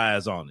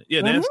capitalize on it.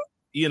 Yeah, that's,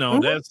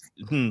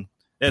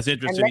 that's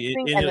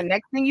interesting. And the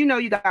next thing you know,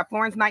 you got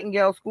Florence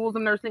Nightingale schools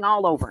of nursing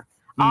all over.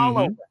 All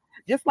over.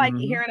 Just like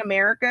here in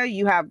America,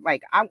 you have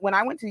when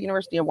I went to the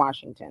University of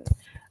Washington,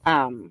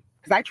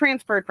 because I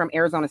transferred from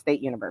Arizona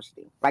State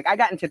University. Like I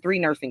got into 3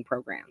 nursing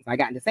programs. I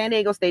got into San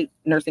Diego State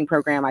nursing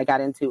program. I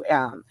got into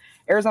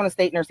Arizona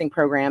State nursing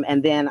program.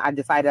 And then I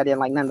decided I didn't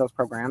like none of those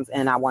programs.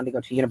 And I wanted to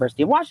go to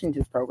University of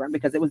Washington's program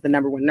because it was the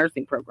 #1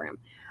 nursing program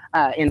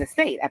in the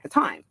state at the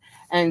time.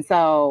 And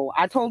so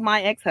I told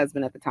my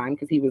ex-husband at the time,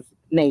 because he was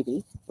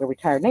Navy, a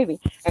retired Navy.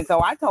 And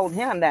so I told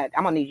him that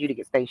I'm going to need you to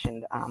get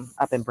stationed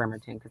up in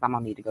Bremerton, because I'm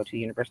going to need to go to the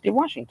University of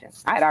Washington.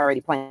 I had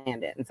already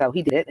planned it. And so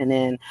he did it. And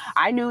then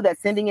I knew that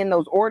sending in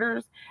those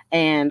orders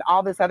and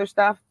all this other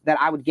stuff, that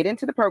I would get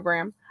into the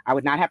program. I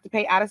would not have to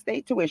pay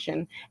out-of-state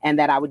tuition, and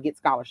that I would get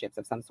scholarships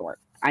of some sort.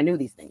 I knew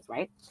these things,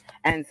 right?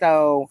 And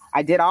so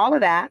I did all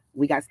of that.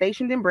 We got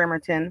stationed in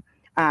Bremerton.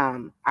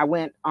 I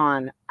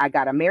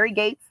got a Mary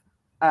Gates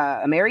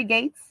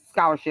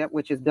scholarship,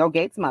 which is Bill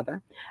Gates'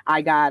 mother.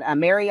 I got a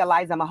Mary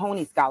Eliza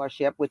Mahoney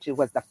scholarship, which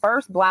was the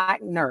first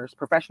Black nurse,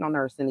 professional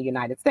nurse in the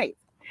United States.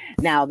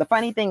 Now, the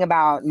funny thing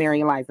about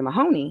Mary Eliza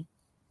Mahoney,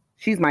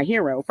 she's my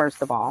hero,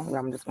 first of all.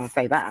 I'm just going to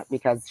say that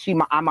because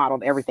I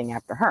modeled everything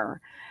after her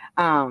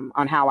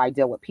on how I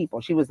deal with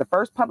people. She was the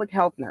first public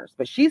health nurse,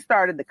 but she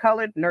started the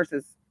Colored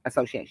Nurses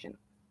Association.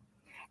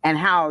 And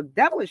how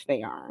devilish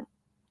they are,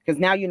 because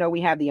now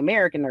we have the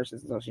American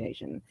Nurses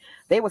Association.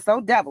 They were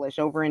so devilish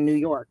over in New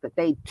York that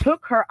they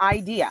took her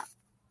idea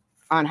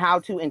on how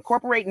to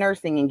incorporate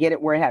nursing and get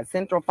it where it has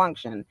central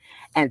function,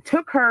 and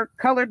took her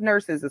Colored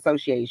Nurses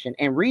Association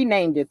and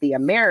renamed it the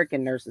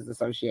American Nurses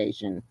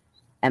Association.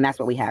 And that's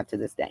what we have to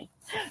this day.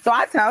 So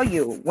I tell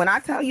you, when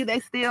I tell you they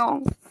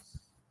steal,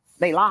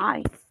 they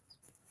lie,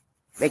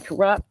 they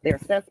corrupt, they're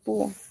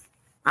cesspool,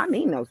 I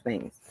mean those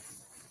things.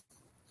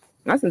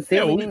 I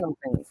sincerely mean those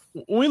things.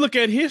 When we look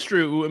at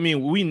history, I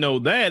mean, we know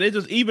that. It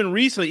just even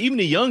recently, even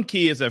the young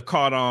kids have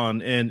caught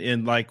on,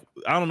 and like,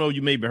 I don't know,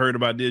 you may have heard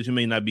about this, you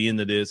may not be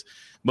into this,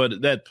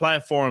 but that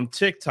platform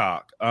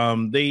TikTok,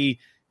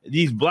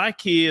 these Black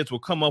kids will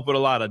come up with a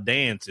lot of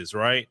dances,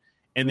 right?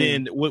 And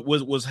then what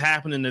was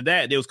happening to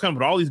that? They was coming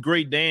with all these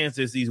great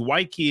dances. These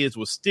white kids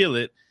will steal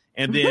it,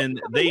 and then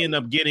they end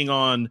up getting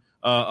on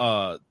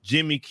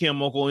Jimmy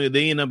Kimmel.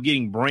 They end up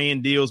getting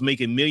brand deals,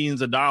 making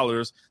millions of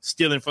dollars,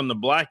 stealing from the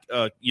Black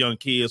young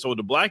kids. So what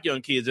the Black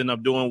young kids end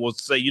up doing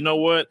was say, you know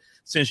what?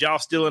 Since y'all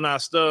stealing our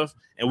stuff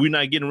and we're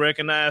not getting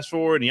recognized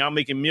for it, and y'all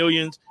making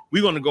millions,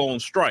 we're going to go on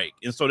strike.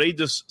 And so they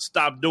just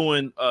stopped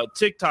doing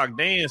TikTok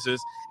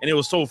dances. And it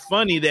was so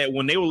funny that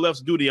when they were left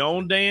to do their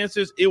own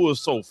dances, it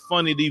was so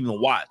funny to even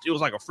watch. It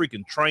was like a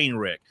freaking train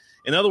wreck.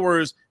 In other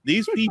words,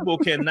 these people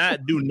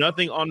cannot do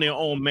nothing on their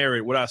own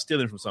merit without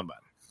stealing from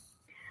somebody.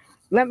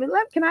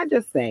 Can I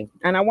just say,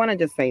 and I want to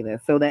just say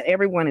this so that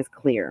everyone is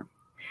clear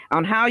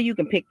on how you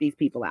can pick these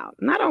people out.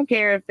 And I don't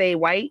care if they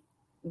white,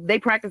 they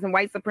practice in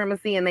white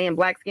supremacy and they in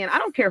black skin. I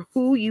don't care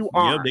who you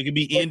are. Yeah, they can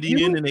be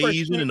Indian and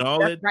Asian and all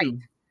that. Right. Too.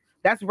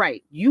 That's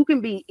right. You can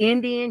be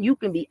Indian, you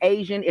can be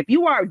Asian. If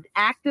you are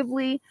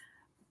actively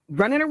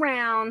running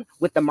around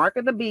with the mark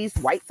of the beast,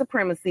 white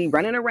supremacy,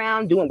 running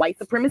around doing white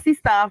supremacy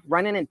stuff,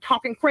 running and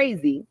talking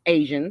crazy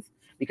Asians,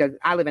 because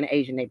I live in an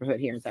Asian neighborhood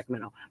here in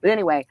Sacramento. But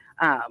anyway,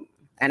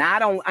 and I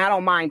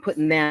don't mind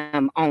putting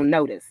them on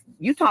notice.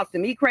 You talk to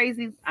me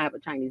crazy. I have a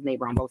Chinese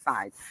neighbor on both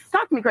sides.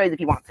 Talk to me crazy if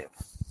you want to.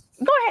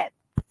 Go ahead.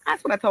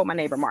 That's what I told my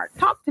neighbor, Mark.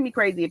 Talk to me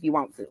crazy if you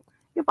want to.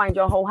 You'll find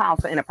your whole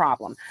house in a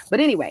problem. But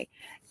anyway,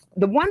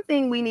 the one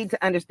thing we need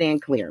to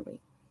understand clearly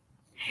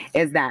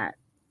is that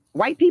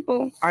white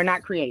people are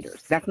not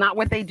creators. That's not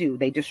what they do.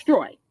 They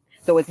destroy.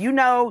 So if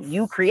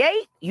you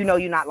create,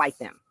 you're not like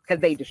them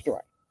because they destroy.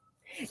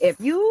 If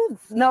you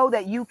know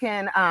that you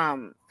can,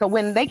 so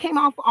when they came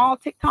off all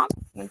TikTok,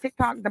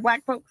 the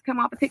Black folks come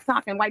off of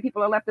TikTok and white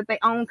people are left at their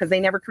own because they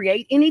never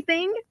create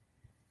anything,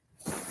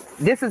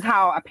 this is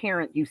how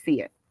apparent you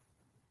see it.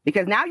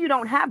 Because now you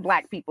don't have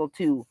Black people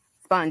to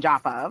sponge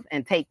off of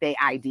and take their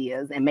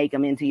ideas and make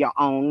them into your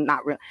own.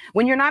 Not real.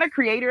 When you're not a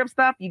creator of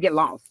stuff, you get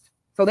lost.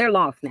 So they're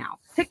lost now.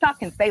 TikTok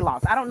can stay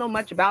lost. I don't know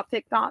much about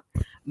TikTok,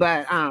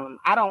 but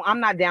I'm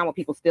not down with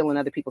people stealing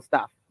other people's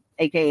stuff.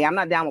 AKA, I'm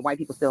not down with white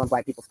people stealing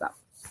black people's stuff.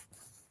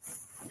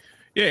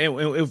 Yeah,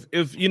 and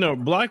if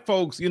Black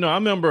folks, I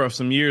remember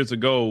some years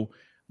ago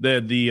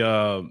that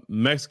the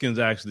Mexicans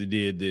actually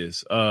did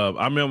this.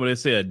 I remember they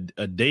said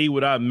a day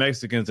without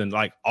Mexicans, and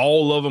like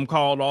all of them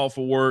called off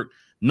for work.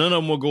 None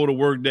of them will go to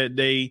work that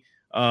day.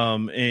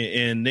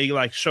 And they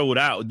like showed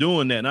out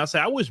doing that. And I say,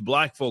 I wish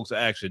Black folks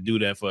actually do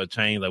that for a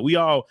change. Like we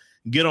all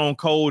get on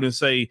code and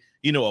say,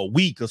 a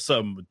week or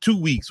something, 2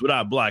 weeks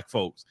without Black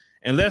folks.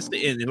 And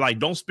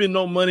don't spend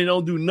no money,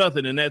 don't do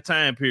nothing in that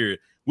time period.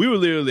 We will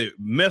literally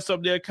mess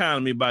up the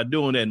economy by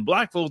doing that. And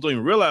Black folks don't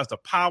even realize the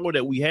power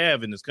that we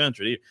have in this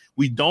country.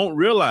 We don't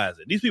realize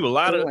it. These people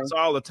lie to us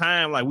all the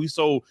time. Like we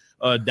so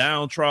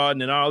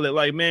downtrodden and all that.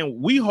 Like, man,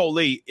 we hold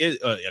the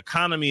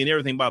economy and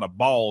everything by the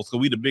balls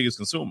because we the biggest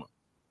consumer.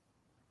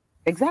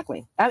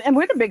 Exactly. And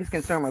we're the biggest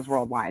consumers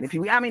worldwide. If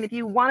you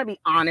want to be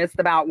honest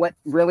about what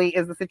really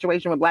is the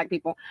situation with Black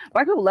people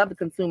love to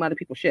consume other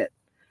people's shit.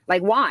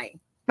 Like, why?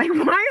 Like,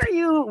 why are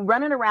you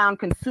running around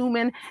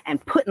consuming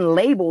and putting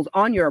labels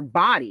on your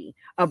body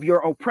of your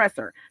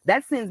oppressor?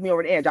 That sends me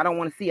over the edge. I don't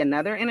want to see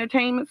another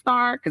entertainment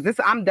star because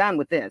I'm done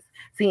with this.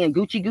 Seeing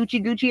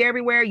Gucci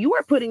everywhere. You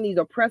are putting these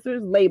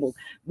oppressors labels.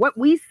 What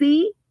we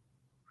see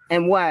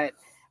and what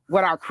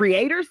our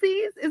creator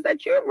sees is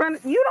that you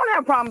don't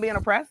have a problem being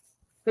oppressed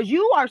because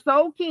you are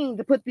so keen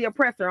to put the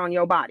oppressor on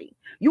your body.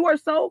 You are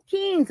so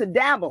keen to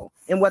dabble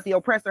in what the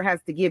oppressor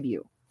has to give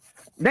you.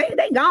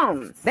 They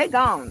gone.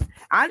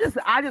 I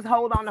just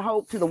hold on to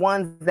hope to the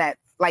ones that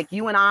like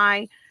you and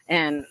I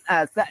And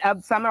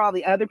some of all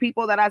the other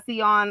people that I see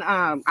on,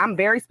 I'm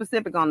very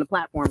specific on the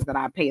platforms that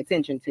I pay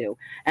attention to.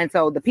 And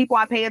so the people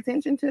I pay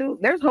attention to,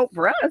 there's hope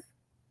for us.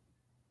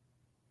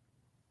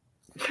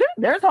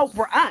 There's hope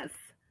for us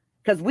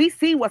because we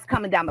see what's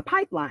coming down the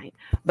pipeline.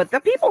 But the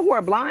people who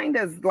are blind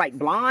is like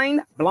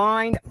blind.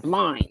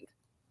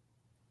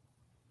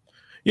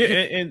 Yeah,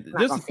 and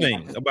this is the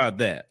thing about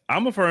that.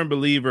 I'm a firm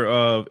believer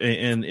of,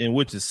 and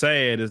which is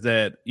sad, is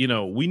that, you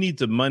know, we need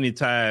to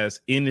monetize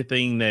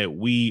anything that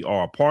we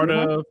are a part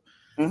of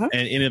and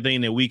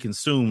anything that we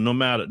consume, no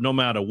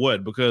matter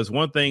what. Because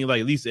one thing,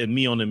 like at least at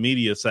me on the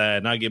media side,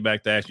 and I'll get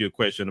back to ask you a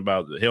question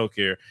about the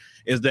healthcare,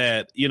 is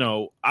that, you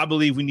know, I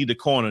believe we need to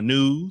corner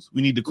news,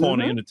 we need to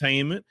corner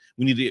entertainment,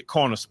 we need to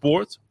corner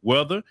sports,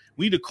 weather,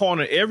 we need to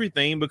corner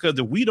everything, because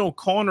if we don't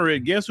corner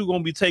it, guess who's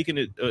going to be taking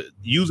it,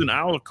 using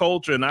our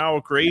culture and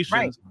our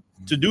creations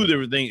to do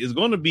everything is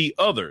going to be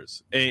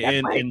others.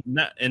 And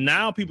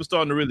now people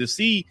starting to really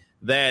see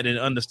that and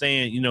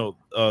understand, you know,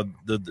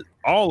 the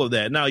all of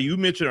that. Now, you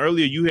mentioned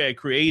earlier you had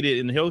created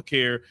in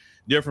healthcare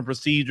different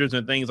procedures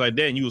and things like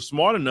that, and you were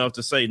smart enough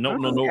to say, no,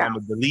 I'm going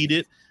to delete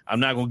it. I'm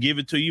not going to give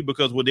it to you,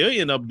 because what they'll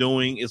end up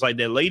doing is like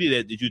that lady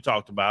that you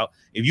talked about.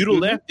 If you'd have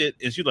left it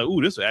and she's like,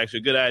 ooh, this is actually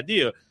a good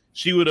idea,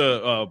 she would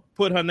have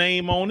put her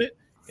name on it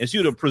and she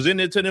would have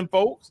presented it to them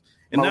folks.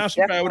 And now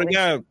she probably would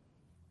have got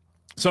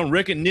some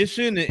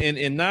recognition,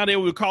 and now they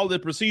would call the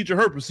procedure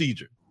her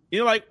procedure.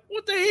 You're like,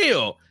 what the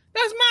hell?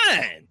 That's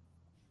mine.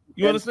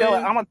 You understand?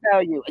 I'm gonna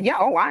tell you. Yeah.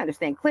 Oh, I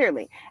understand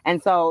clearly.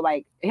 And so,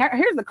 like,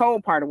 here's the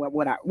cold part of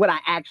what I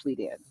actually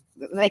did.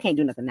 They can't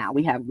do nothing now.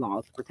 We have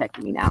laws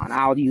protecting me now, and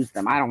I'll use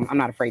them. I'm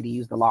not afraid to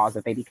use the laws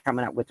that they be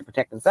coming up with to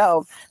protect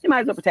themselves. They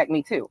might as well protect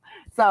me too.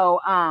 So,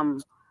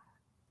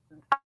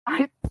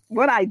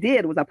 what I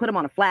did was I put them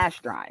on a flash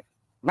drive.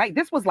 Right.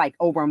 This was like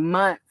over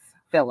months,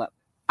 Philip.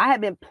 I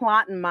had been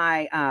plotting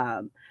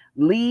my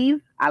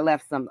leave. I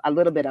left a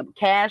little bit of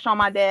cash on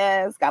my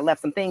desk. I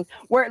left some things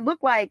where it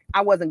looked like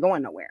I wasn't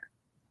going nowhere.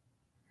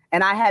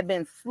 And I had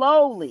been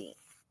slowly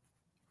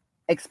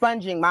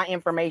expunging my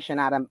information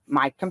out of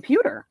my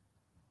computer.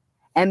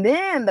 And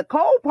then the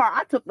cold part,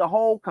 I took the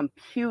whole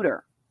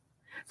computer.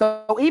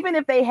 So even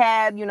if they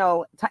had, you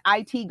know,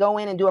 IT go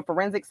in and do a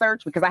forensic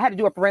search, because I had to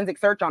do a forensic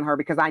search on her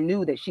because I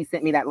knew that she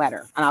sent me that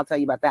letter. And I'll tell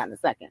you about that in a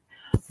second.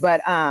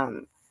 But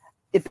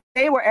if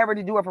they were ever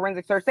to do a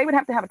forensic search, they would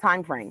have to have a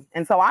time frame.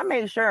 And so I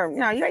made sure, you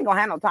know, you ain't gonna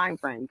have no time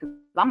frame, because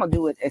I'm gonna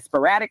do it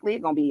sporadically.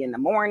 It's gonna be in the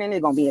morning,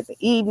 it's gonna be at the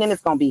evening,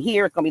 it's gonna be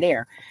here, it's gonna be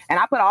there. And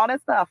I put all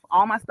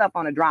my stuff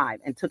on a drive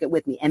and took it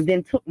with me, and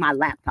then took my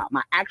laptop,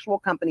 my actual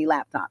company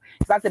laptop.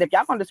 So I said, if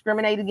y'all gonna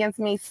discriminate against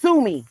me,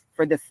 sue me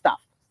for this stuff.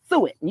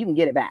 Sue it and you can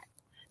get it back.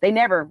 They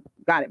never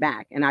got it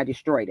back, and I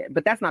destroyed it.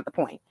 But that's not the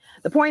point.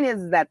 The point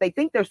is that they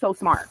think they're so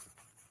smart.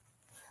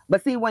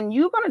 But see, when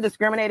you're going to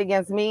discriminate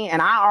against me,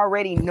 and I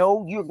already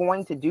know you're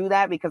going to do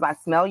that because I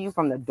smell you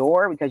from the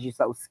door because you're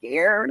so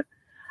scared,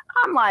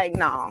 I'm like,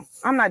 no,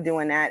 I'm not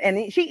doing that.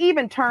 And she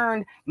even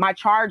turned my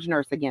charge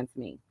nurse against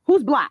me,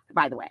 who's Black,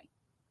 by the way.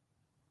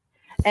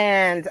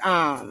 And,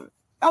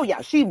 oh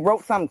yeah, she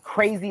wrote some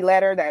crazy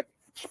letter that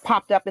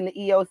popped up in the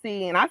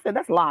EOC. And I said,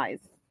 that's lies.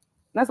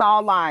 That's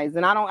all lies.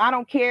 And I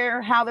don't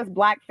care how this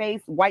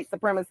blackface white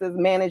supremacist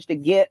managed to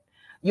get,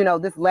 you know,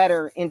 this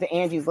letter into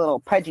Angie's little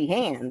pudgy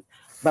hands.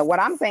 But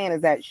what I'm saying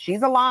is that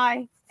she's a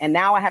lie. And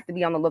now I have to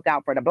be on the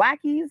lookout for the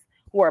blackies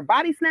who are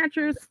body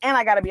snatchers. And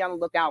I got to be on the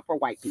lookout for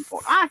white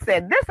people. I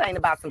said, this ain't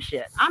about some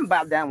shit. I'm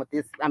about done with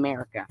this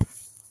America.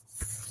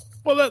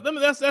 Well,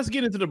 let's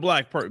get into the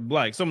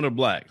some of the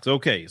blacks.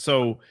 Okay.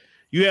 So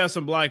you have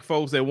some black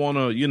folks that want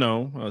to, you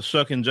know,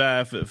 shuck and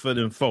jive for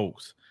them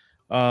folks.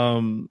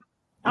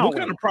 What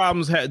kind of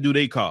problems do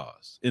they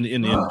cause in the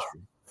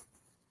industry?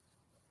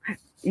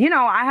 You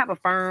know, I have a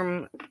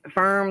firm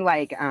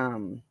like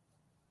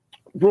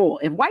rule.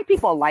 If white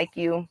people like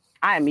you,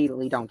 I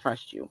immediately don't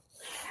trust you.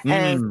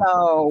 And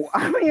so,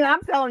 I mean,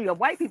 I'm telling you, if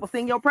white people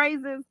sing your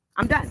praises,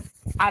 I'm done.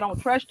 I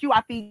don't trust you.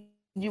 I feed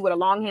you with a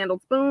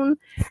long-handled spoon.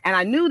 And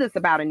I knew this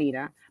about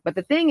Anita. But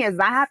the thing is,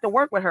 I have to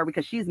work with her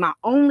because she's my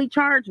only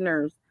charge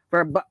nurse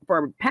for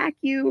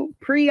PACU,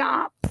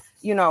 pre-op,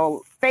 you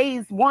know,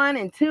 phase 1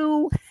 and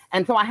 2.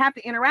 And so I have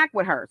to interact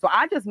with her. So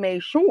I just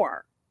made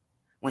sure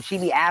when she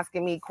be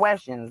asking me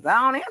questions, I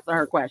don't answer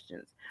her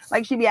questions.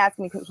 Like she be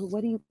asking me,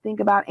 what do you think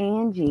about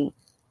Angie?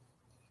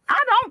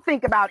 I don't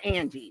think about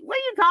Angie. What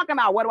are you talking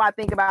about? What do I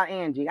think about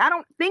Angie? I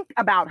don't think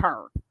about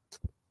her.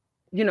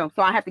 You know,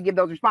 so I have to give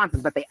those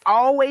responses, but they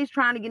always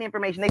trying to get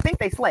information. They think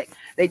they slick.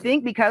 They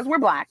think because we're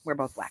black, we're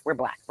both black, we're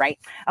black, right?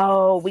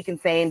 Oh, we can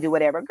say and do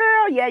whatever.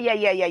 Girl,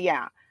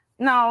 yeah.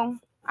 No,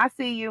 I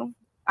see you.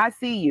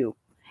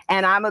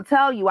 And I'm going to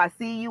tell you, I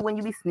see you when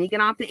you be sneaking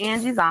off to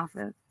Angie's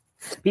office.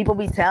 People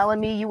be telling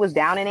me you was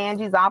down in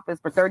Angie's office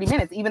for 30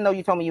 minutes, even though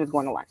you told me you was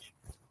going to lunch.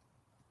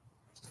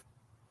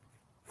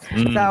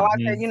 So I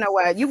said, you know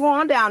what? You go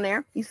on down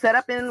there. You set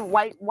up in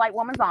white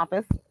woman's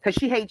office because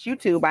she hates you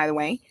too, by the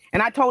way.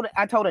 And I told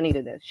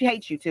Anita this. She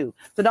hates you too.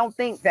 So don't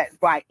think that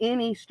by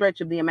any stretch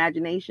of the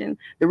imagination,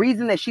 the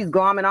reason that she's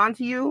glomming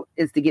onto you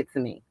is to get to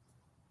me.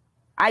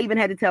 I even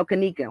had to tell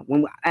Kanika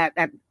when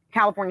at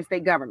California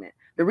state government,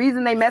 the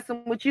reason they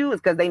messing with you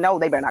is because they know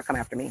they better not come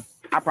after me.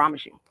 I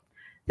promise you.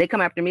 They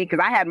come after me because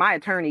I had my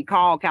attorney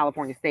call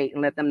California state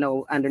and let them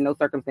know under no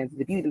circumstances,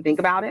 if you even think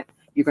about it,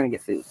 you're going to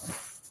get sued.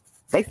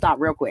 They stopped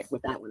real quick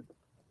with that one.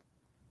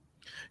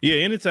 Yeah,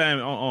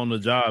 anytime on the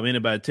job,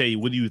 anybody tell you,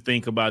 what do you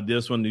think about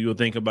this one? Do you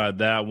think about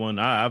that one?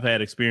 I've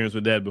had experience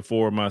with that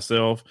before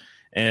myself.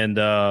 And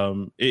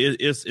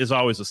it's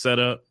always a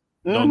setup.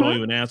 Don't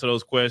even answer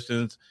those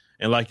questions.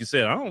 And like you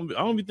said, I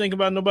don't be thinking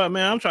about nobody,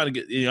 man. I'm trying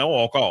to get,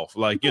 walk off.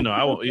 Like,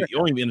 I won't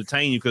even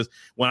entertain you, because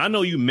when I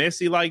know you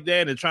messy like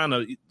that and trying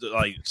to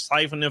like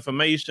siphon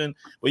information,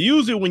 but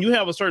usually when you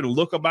have a certain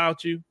look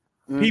about you,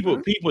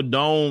 people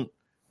don't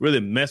really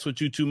mess with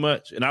you too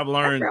much. And I've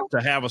learned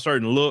to have a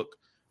certain look.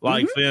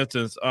 Like for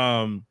instance,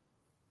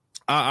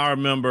 I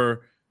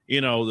remember,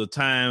 the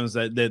times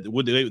that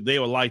what they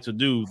would like to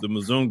do, the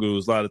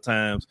Mzungus, a lot of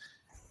times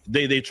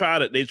they try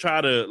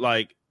to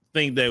like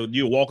think that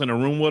you walk in a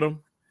room with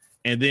them.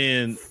 And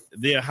then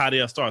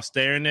they'll start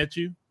staring at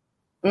you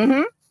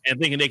and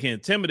thinking they can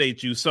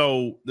intimidate you.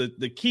 So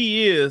the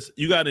key is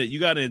you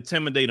gotta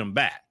intimidate them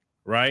back,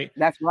 right?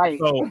 That's right.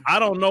 So I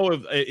don't know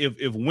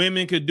if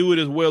women could do it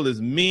as well as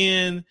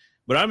men,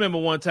 but I remember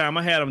one time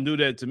I had them do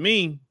that to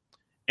me,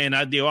 and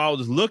I was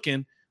just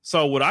looking.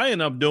 So what I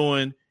end up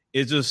doing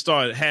is just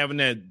start having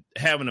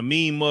a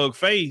mean mug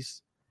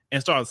face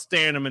and start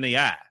staring them in the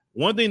eye.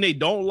 One thing they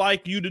don't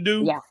like you to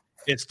do. Yeah.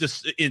 It's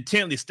just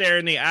intently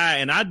staring in the eye,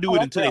 and I do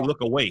it until they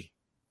look away.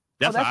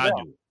 That's how I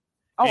do it.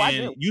 I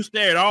do. You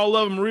stare at all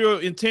of them real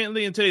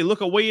intently until they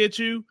look away at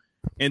you,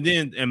 and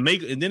then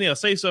they'll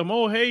say something.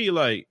 Oh, hey,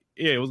 like,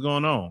 yeah, what's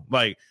going on?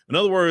 Like, in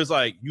other words,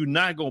 like, you're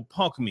not gonna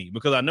punk me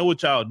because I know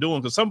what y'all doing.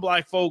 Because some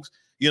black folks,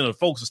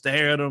 folks will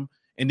stare at them,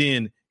 and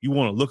then you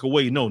want to look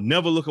away. No,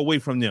 never look away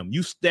from them.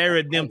 You stare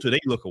at them till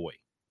they look away.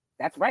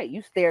 That's right.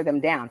 You stare them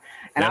down.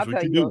 And I'll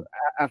tell you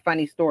a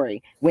funny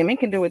story. Women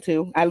can do it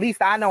too. At least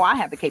I know I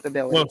have the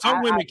capability. Well,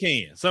 some women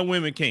can. Some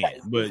women can.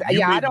 But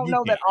I don't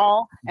know that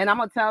all. And I'm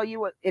going to tell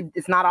you,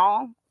 it's not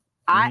all.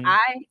 I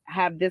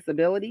have this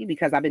ability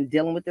because I've been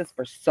dealing with this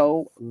for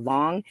so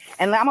long.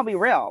 And I'm going to be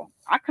real.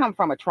 I come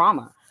from a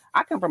trauma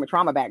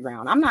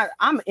background.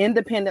 I'm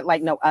independent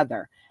like no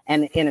other.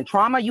 And in a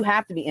trauma, you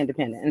have to be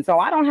independent. And so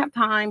I don't have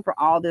time for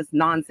all this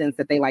nonsense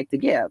that they like to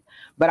give.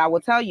 But I will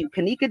tell you,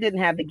 Kanika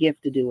didn't have the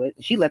gift to do it.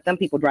 She let them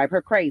people drive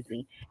her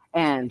crazy.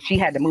 And she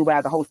had to move out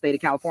of the whole state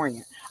of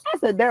California. I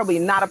said, there'll be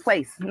not a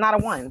place, not a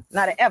one,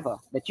 not a ever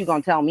that you're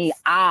going to tell me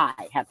I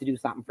have to do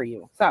something for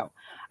you. So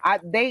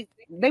they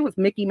was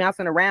Mickey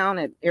Mousing around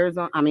at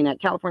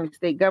at California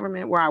state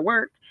government where I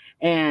worked.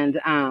 And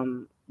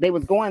they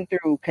was going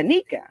through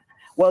Kanika.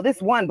 Well,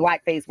 this one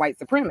blackface white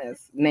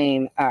supremacist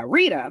named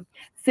Rita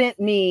sent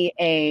me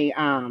a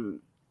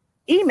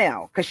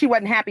email because she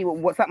wasn't happy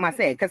with something I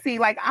said. Because see,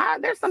 like,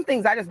 there's some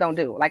things I just don't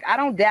do. Like, I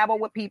don't dabble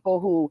with people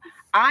who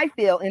I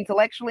feel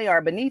intellectually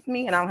are beneath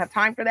me, and I don't have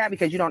time for that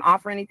because you don't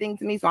offer anything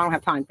to me, so I don't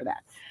have time for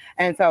that.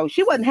 And so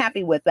she wasn't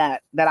happy with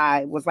that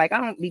I was like,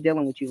 I don't be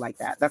dealing with you like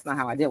that. That's not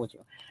how I deal with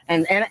you.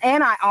 And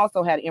I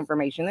also had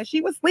information that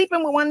she was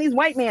sleeping with one of these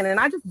white men, and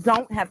I just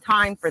don't have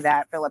time for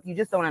that, Philip. You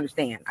just don't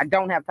understand. I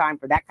don't have time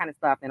for that kind of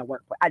stuff in a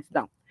workplace. I just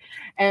don't.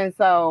 And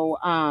so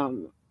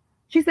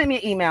she sent me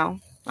an email.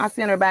 I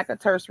sent her back a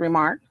terse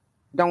remark.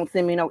 Don't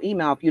send me no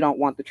email if you don't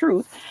want the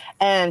truth.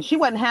 And she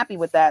wasn't happy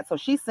with that. So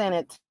she sent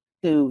it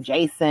to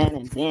Jason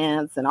and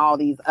Vince and all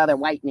these other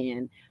white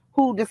men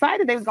who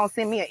decided they was going to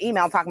send me an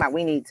email talking about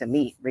we need to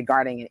meet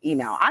regarding an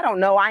email. I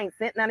don't know. I ain't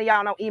sent none of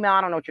y'all no email.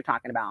 I don't know what you're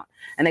talking about.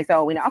 And they said,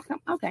 oh, we know.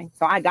 Okay.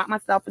 So I got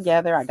myself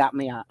together. I got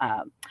me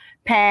a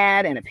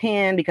pad and a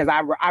pen because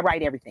I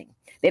write everything.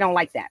 They don't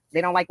like that.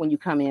 They don't like when you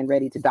come in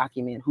ready to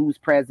document who's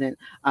present,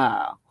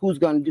 who's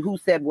going to do, who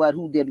said what,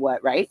 who did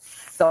what, right?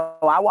 So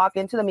I walk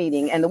into the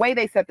meeting, and the way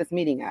they set this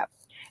meeting up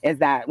is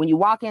that when you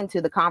walk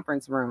into the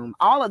conference room,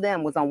 all of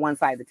them was on one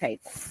side of the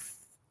table.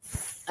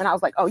 And I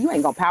was like, oh, you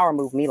ain't going to power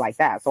move me like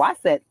that. So I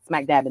sat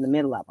smack dab in the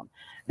middle of them.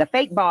 The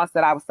fake boss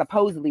that I was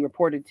supposedly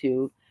reported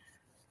to,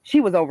 she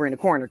was over in the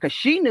corner because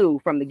she knew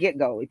from the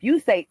get-go, if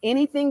you say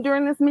anything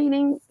during this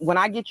meeting, when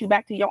I get you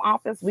back to your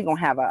office, we're going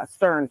to have a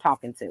stern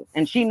talking to.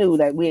 And she knew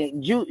that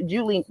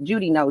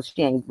Judy knows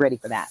she ain't ready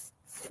for that.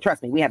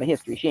 Trust me, we have a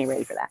history. She ain't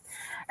ready for that.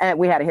 And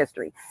we had a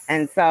history.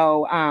 And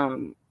so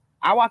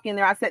I walk in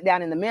there, I sit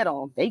down in the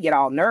middle. They get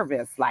all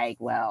nervous, like,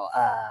 well,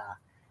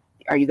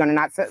 are you going to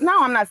not sit?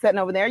 No, I'm not sitting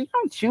over there. You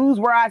don't choose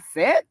where I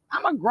sit.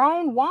 I'm a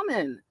grown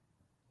woman.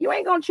 You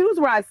ain't going to choose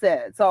where I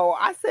sit. So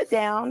I sit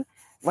down.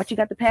 What you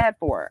got the pad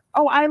for?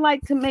 Oh, I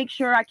like to make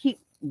sure I keep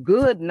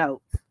good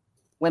notes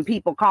when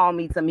people call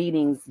me to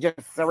meetings just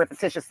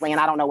surreptitiously and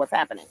I don't know what's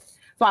happening.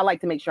 So I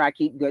like to make sure I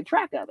keep good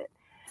track of it.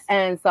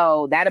 And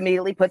so that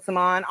immediately puts them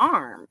on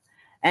arm.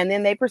 And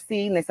then they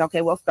proceed and they say,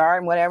 okay, we'll start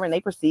and whatever. And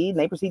they proceed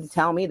to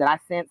tell me that I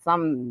sent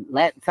some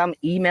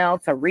email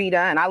to Rita.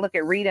 And I look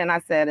at Rita and I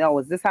said, oh,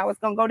 is this how it's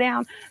going to go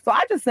down? So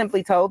I just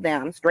simply told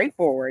them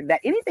straightforward that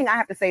anything I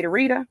have to say to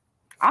Rita,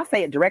 I'll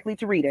say it directly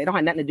to Rita. It don't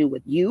have nothing to do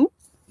with you,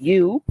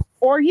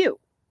 or you.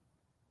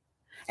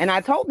 And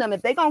I told them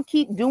if they're going to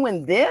keep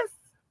doing this,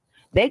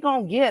 they're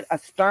going to get a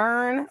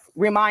stern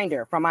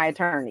reminder from my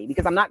attorney,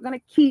 because I'm not going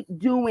to keep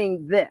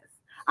doing this.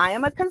 I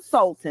am a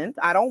consultant.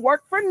 I don't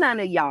work for none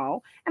of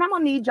y'all. And I'm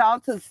going to need y'all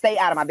to stay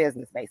out of my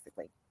business,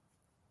 basically.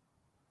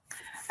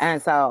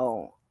 And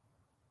so,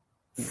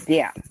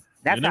 yeah,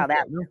 that's how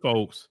that. Them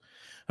folks,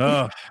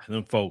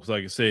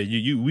 like I said,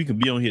 we can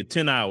be on here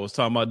 10 hours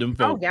talking about them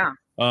folks. Oh, yeah.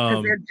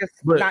 Because they're just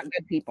not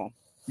good people.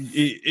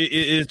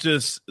 It's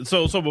just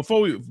so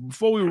before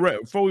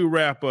we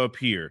wrap up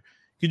here,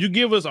 could you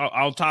give us,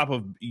 on top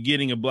of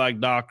getting a black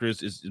doctor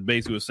is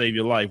basically will save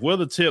your life, what are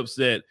the tips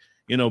that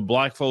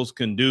black folks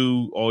can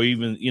do, or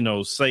even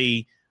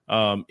say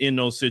in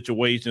those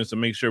situations to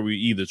make sure we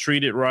either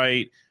treat it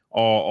right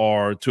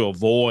or to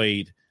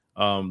avoid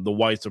the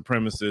white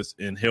supremacists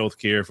in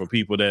healthcare for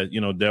people that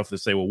definitely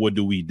say, well, what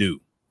do we do?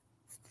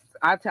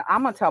 I'm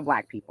gonna tell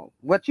black people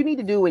what you need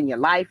to do in your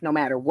life, no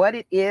matter what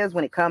it is.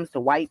 When it comes to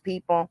white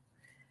people,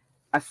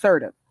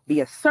 assertive.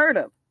 Be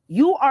assertive.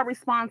 You are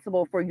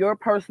responsible for your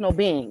personal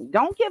being.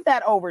 Don't give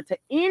that over to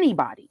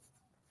anybody.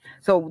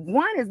 So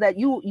one is that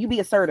you be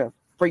assertive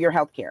for your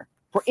health care.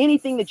 For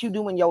anything that you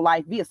do in your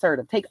life, be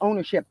assertive. Take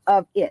ownership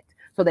of it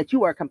so that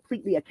you are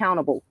completely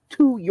accountable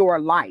to your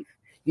life.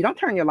 You don't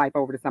turn your life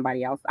over to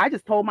somebody else. I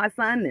just told my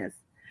son this.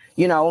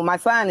 My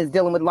son is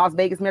dealing with Las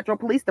Vegas Metro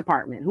Police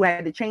Department, who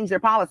had to change their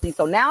policy.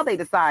 So now they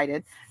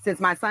decided, since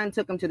my son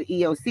took him to the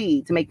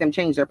EOC to make them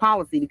change their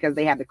policy because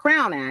they have the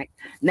Crown Act,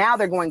 now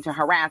they're going to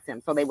harass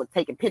him. So they were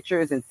taking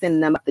pictures and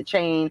sending them up the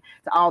chain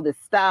to all this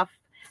stuff.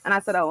 And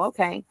I said, oh,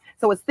 okay.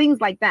 So it's things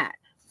like that.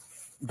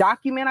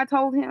 Document, I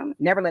told him,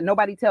 never let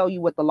nobody tell you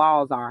what the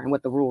laws are and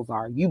what the rules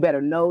are. You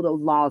better know those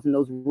laws and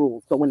those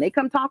rules. So when they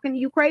come talking to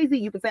you crazy,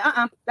 you can say,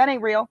 that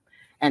ain't real.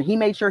 And he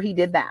made sure he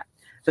did that.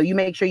 So you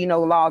make sure you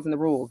know the laws and the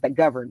rules that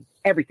govern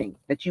everything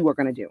that you are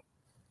going to do.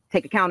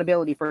 Take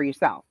accountability for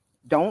yourself.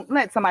 Don't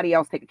let somebody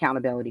else take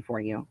accountability for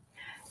you.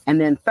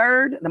 And then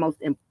third, the most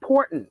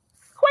important,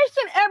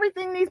 question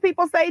everything these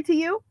people say to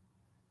you.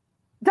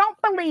 Don't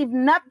believe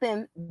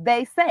nothing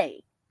they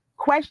say.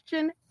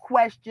 Question,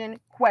 question,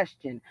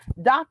 question.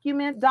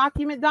 Document,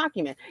 document,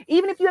 document.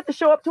 Even if you have to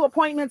show up to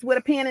appointments with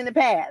a pen and a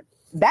pad,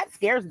 that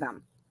scares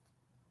them.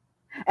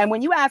 And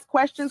when you ask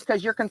questions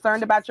because you're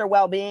concerned about your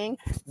well-being,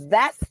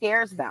 that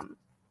scares them.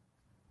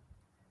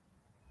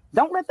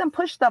 Don't let them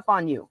push stuff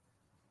on you.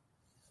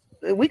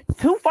 We're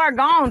too far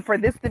gone for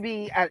this to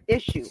be an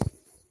issue.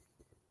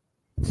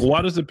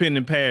 Why does the pen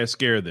and pad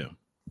scare them?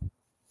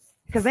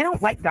 Because they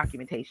don't like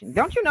documentation.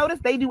 Don't you notice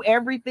they do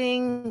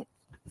everything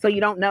so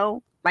you don't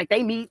know? Like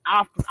they meet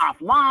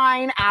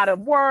offline, out of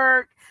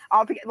work,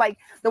 all together. Like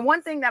the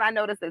one thing that I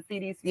noticed at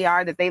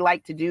CDCR that they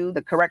like to do,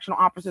 the correctional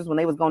officers, when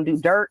they was going to do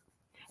dirt,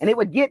 and it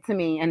would get to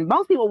me, and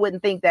most people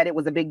wouldn't think that it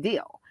was a big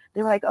deal.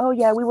 They were like, oh,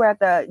 yeah, we were at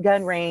the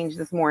gun range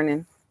this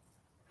morning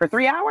for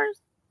 3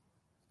 hours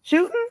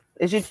shooting.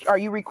 Are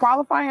you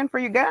requalifying for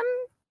your gun?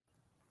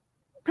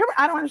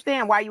 I don't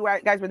understand why you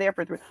guys were there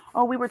for 3.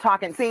 Oh, we were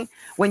talking. See,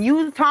 when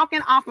you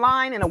talking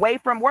offline and away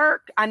from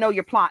work, I know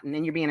you're plotting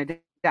and you're being a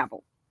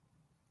devil.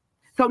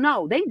 So,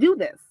 no, they do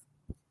this.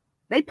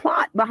 They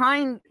plot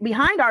behind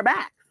our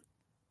backs.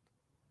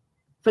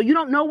 So you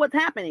don't know what's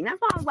happening. That's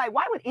why I was like,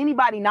 why would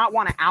anybody not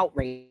want to out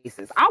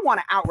racists? I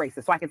want to out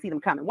racists so I can see them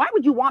coming. Why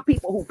would you want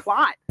people who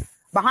plot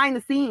behind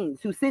the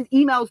scenes, who send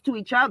emails to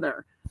each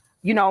other?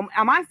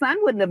 My son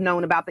wouldn't have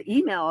known about the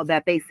email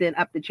that they sent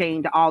up the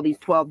chain to all these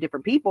 12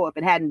 different people if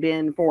it hadn't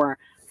been for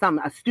some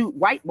astute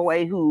white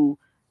boy who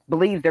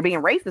believes they're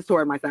being racist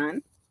toward my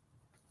son.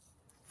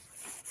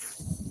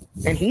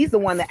 And he's the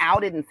one that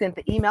outed and sent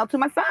the email to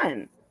my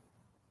son.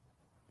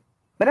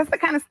 But that's the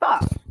kind of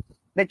stuff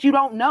that you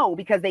don't know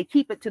because they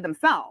keep it to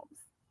themselves.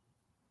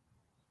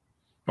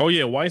 Oh,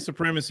 yeah. White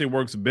supremacy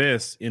works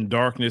best in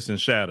darkness and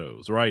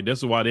shadows, right?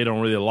 That's why they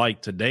don't really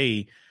like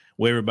today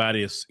where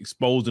everybody is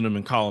exposing them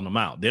and calling them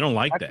out. They don't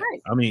like that.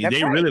 Right. I mean,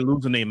 they're really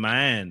losing their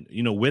mind,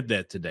 with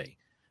that today.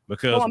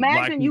 Because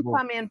imagine you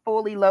come in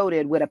fully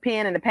loaded with a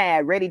pen and a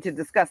pad, ready to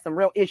discuss some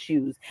real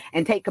issues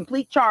and take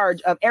complete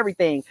charge of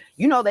everything.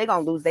 They're going to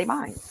lose their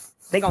minds.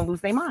 They're going to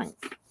lose their minds.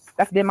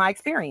 That's been my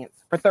experience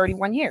for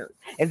 31 years,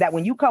 is that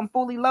when you come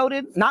fully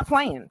loaded, not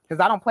playing, because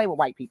I don't play with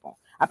white people.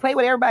 I play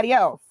with everybody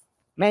else,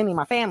 mainly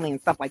my family and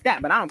stuff like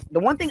that. But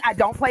the one thing I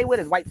don't play with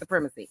is white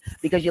supremacy,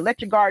 because you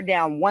let your guard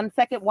down 1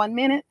 second, 1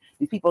 minute,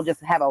 these people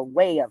just have a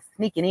way of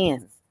sneaking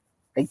in.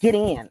 They get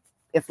in.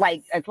 It's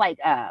like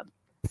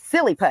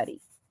silly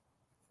putty.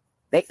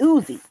 They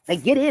oozy. They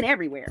get in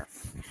everywhere.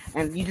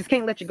 And you just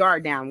can't let your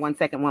guard down 1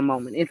 second, 1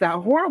 moment. It's a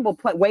horrible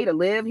way to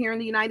live here in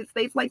the United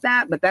States like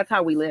that, but that's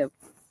how we live.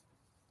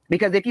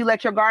 Because if you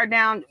let your guard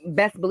down,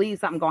 best believe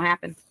something's going to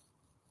happen.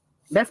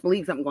 Best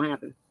believe something's going to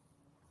happen.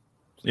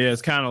 Yeah,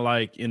 it's kind of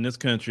like in this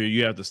country,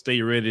 you have to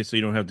stay ready so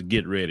you don't have to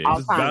get ready.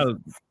 All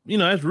time.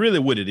 That's really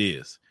what it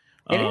is.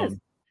 It is.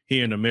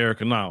 Here in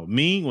America now.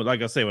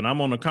 Like I say, when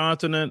I'm on the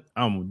continent,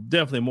 I'm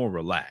definitely more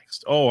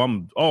relaxed. Oh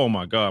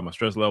my God, my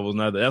stress levels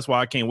now. That's why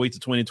I can't wait to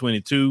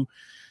 2022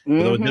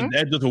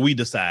 That's just what we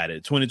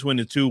decided.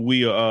 2022,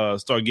 we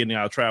start getting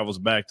our travels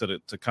back to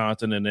the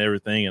continent and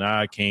everything, and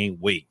I can't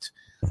wait.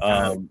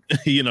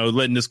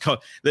 Let this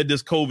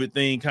COVID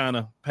thing kind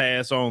of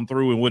pass on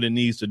through and what it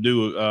needs to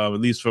do, at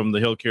least from the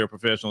healthcare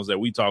professionals that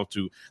we talk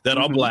to that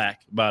are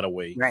Black, by the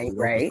way.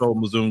 Right. So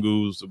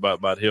Mzungus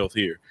about health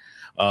here.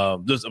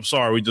 I'm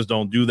sorry, we just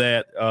don't do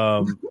that.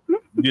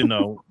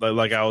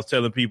 Like I was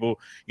telling people,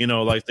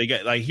 like they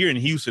got, like here in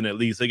Houston, at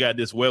least they got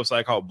this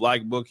website called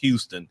Black Book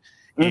Houston,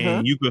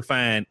 and you can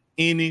find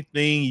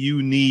anything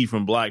you need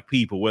from Black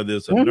people, whether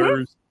it's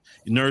a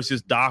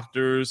nurses,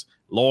 doctors,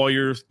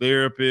 lawyers,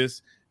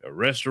 therapists,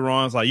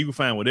 restaurants. Like you can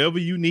find whatever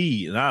you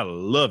need, and I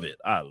love it.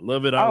 I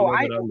love it. I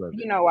love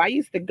it. I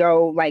used to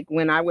go, like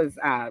when I was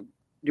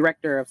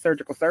director of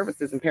surgical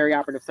services and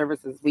perioperative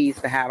services, we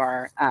used to have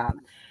our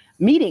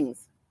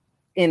meetings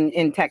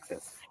in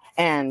Texas.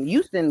 And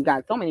Houston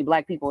got so many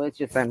Black people, it's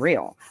just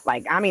unreal.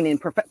 Like, I mean, in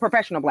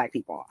professional Black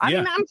people. I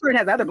mean, I'm sure it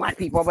has other Black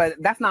people, but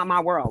that's not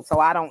my world, so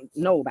I don't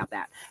know about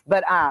that.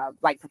 But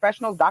like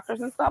professionals, doctors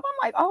and stuff,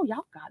 I'm like, oh,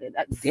 y'all got it.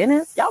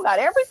 Dentists, y'all got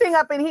everything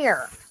up in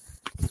here.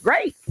 It's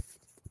great.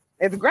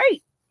 It's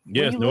great.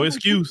 Yes, no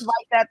excuse.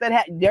 Like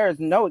that there's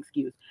no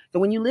excuse. So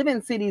when you live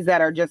in cities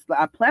that are just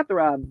a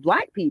plethora of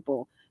Black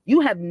people, you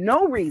have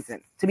no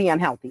reason to be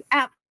unhealthy.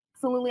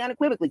 Absolutely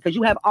unequivocally, because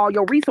you have all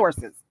your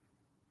resources.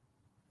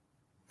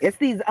 It's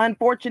these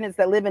unfortunates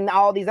that live in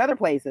all these other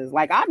places.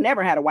 Like, I've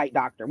never had a white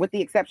doctor, with the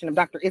exception of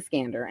Dr.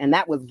 Iskander, and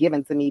that was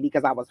given to me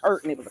because I was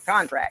hurt and it was a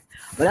contract.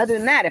 But other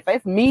than that, if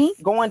it's me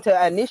going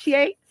to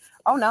initiate,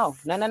 oh no.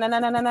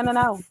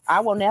 I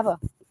will never.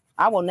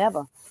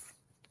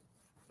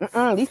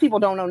 These people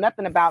don't know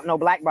nothing about no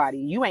Black body.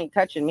 You ain't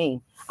touching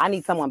me. I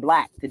need someone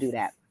Black to do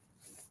that.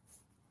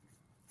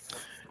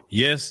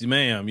 Yes,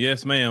 ma'am.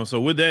 Yes, ma'am.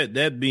 So with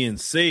that being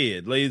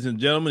said, ladies and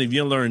gentlemen, if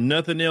you learn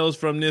nothing else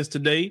from this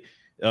today,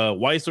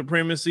 white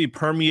supremacy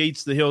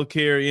permeates the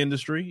healthcare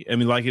industry. I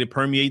mean, like it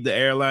permeates the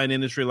airline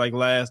industry like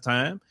last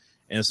time.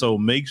 And so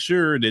make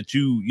sure that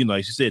you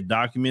like you said,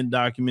 document,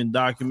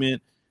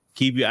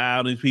 keep your eye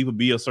on these people,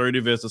 be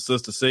assertive, as the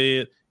sister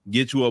said,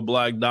 get you a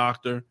Black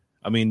doctor.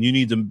 I mean, you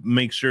need to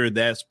make sure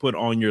that's put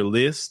on your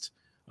list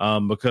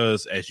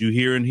because as you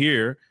hear and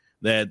hear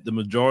that the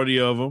majority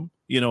of them,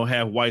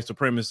 have white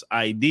supremacist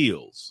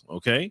ideals.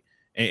 Okay.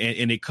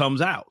 And it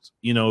comes out,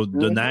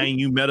 denying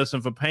you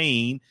medicine for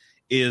pain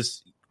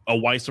is a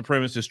white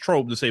supremacist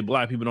trope to say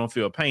Black people don't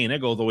feel pain.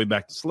 That goes all the way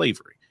back to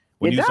slavery.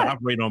 When you used to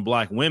operate on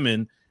Black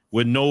women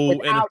with no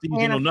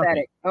anesthesia, no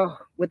nothing.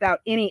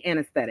 Without any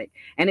anesthetic.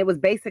 And it was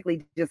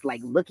basically just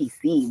like, looky,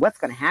 see what's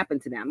going to happen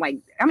to them. Like,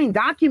 I mean,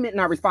 documenting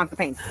our response to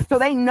pain. So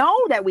they know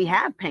that we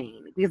have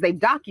pain because they've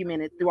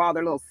documented through all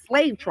their little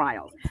slave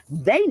trials.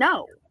 They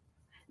know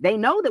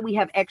that we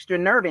have extra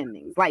nerve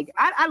endings. Like,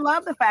 I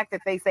love the fact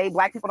that they say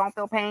Black people don't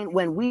feel pain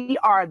when we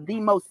are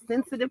the most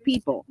sensitive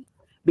people.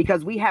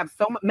 Because we have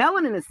so much,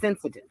 melanin is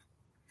sensitive.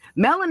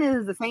 Melanin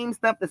is the same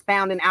stuff that's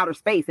found in outer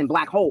space in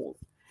black holes.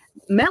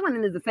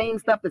 Melanin is the same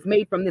stuff that's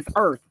made from this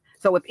earth.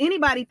 So if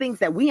anybody thinks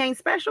that we ain't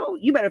special,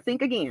 you better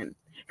think again.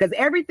 Because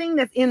everything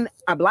that's in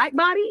a Black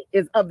body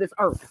is of this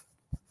earth.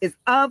 The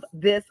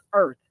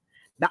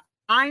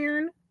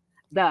iron,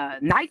 the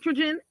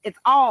nitrogen, it's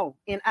all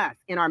in us,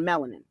 in our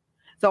melanin.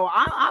 So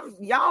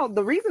y'all,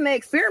 the reason they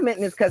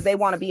experimenting is because they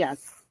want to be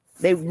us.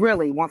 They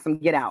really want some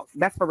get out.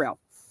 That's for real.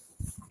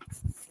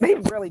 They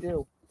really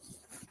do.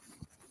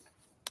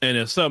 And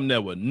it's something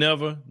that would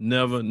never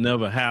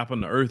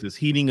happen. The earth is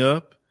heating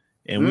up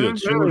and we are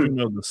children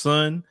of the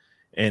sun.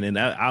 And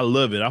I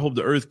love it. I hope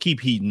the earth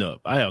keep heating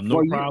up. I have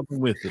no problem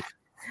with it.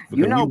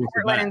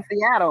 Portland and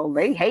Seattle,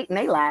 they hating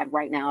they live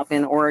right now up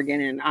in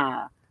Oregon and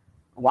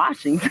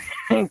Washington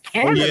and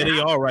Canada. Oh, yeah, they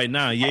are right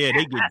now. Yeah,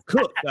 they get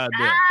cooked out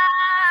there.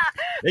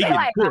 They get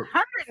like cooked.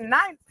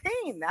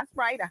 119. That's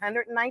right,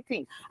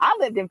 119. I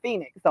lived in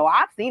Phoenix, so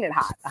I've seen it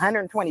hot,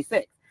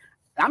 126.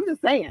 I'm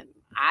just saying,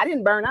 I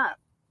didn't burn up.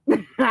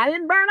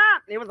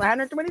 It was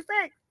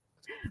 126.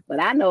 But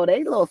I know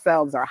they little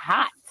selves are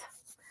hot.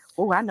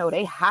 Oh, I know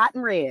they hot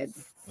and red.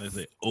 They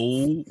say,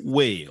 oh,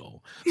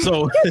 well.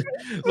 So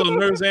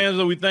Nurse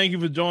Angela, we thank you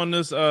for joining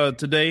us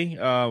today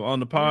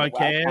on the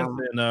podcast.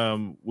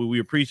 And we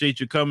appreciate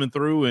you coming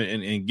through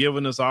and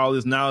giving us all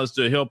this knowledge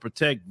to help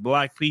protect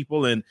Black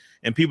people and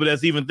people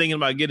that's even thinking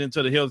about getting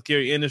into the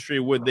healthcare industry,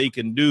 what they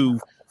can do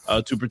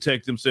to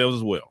protect themselves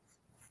as well.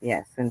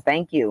 Yes, and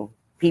thank you.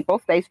 People,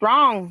 stay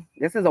strong.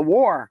 This is a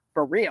war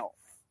for real.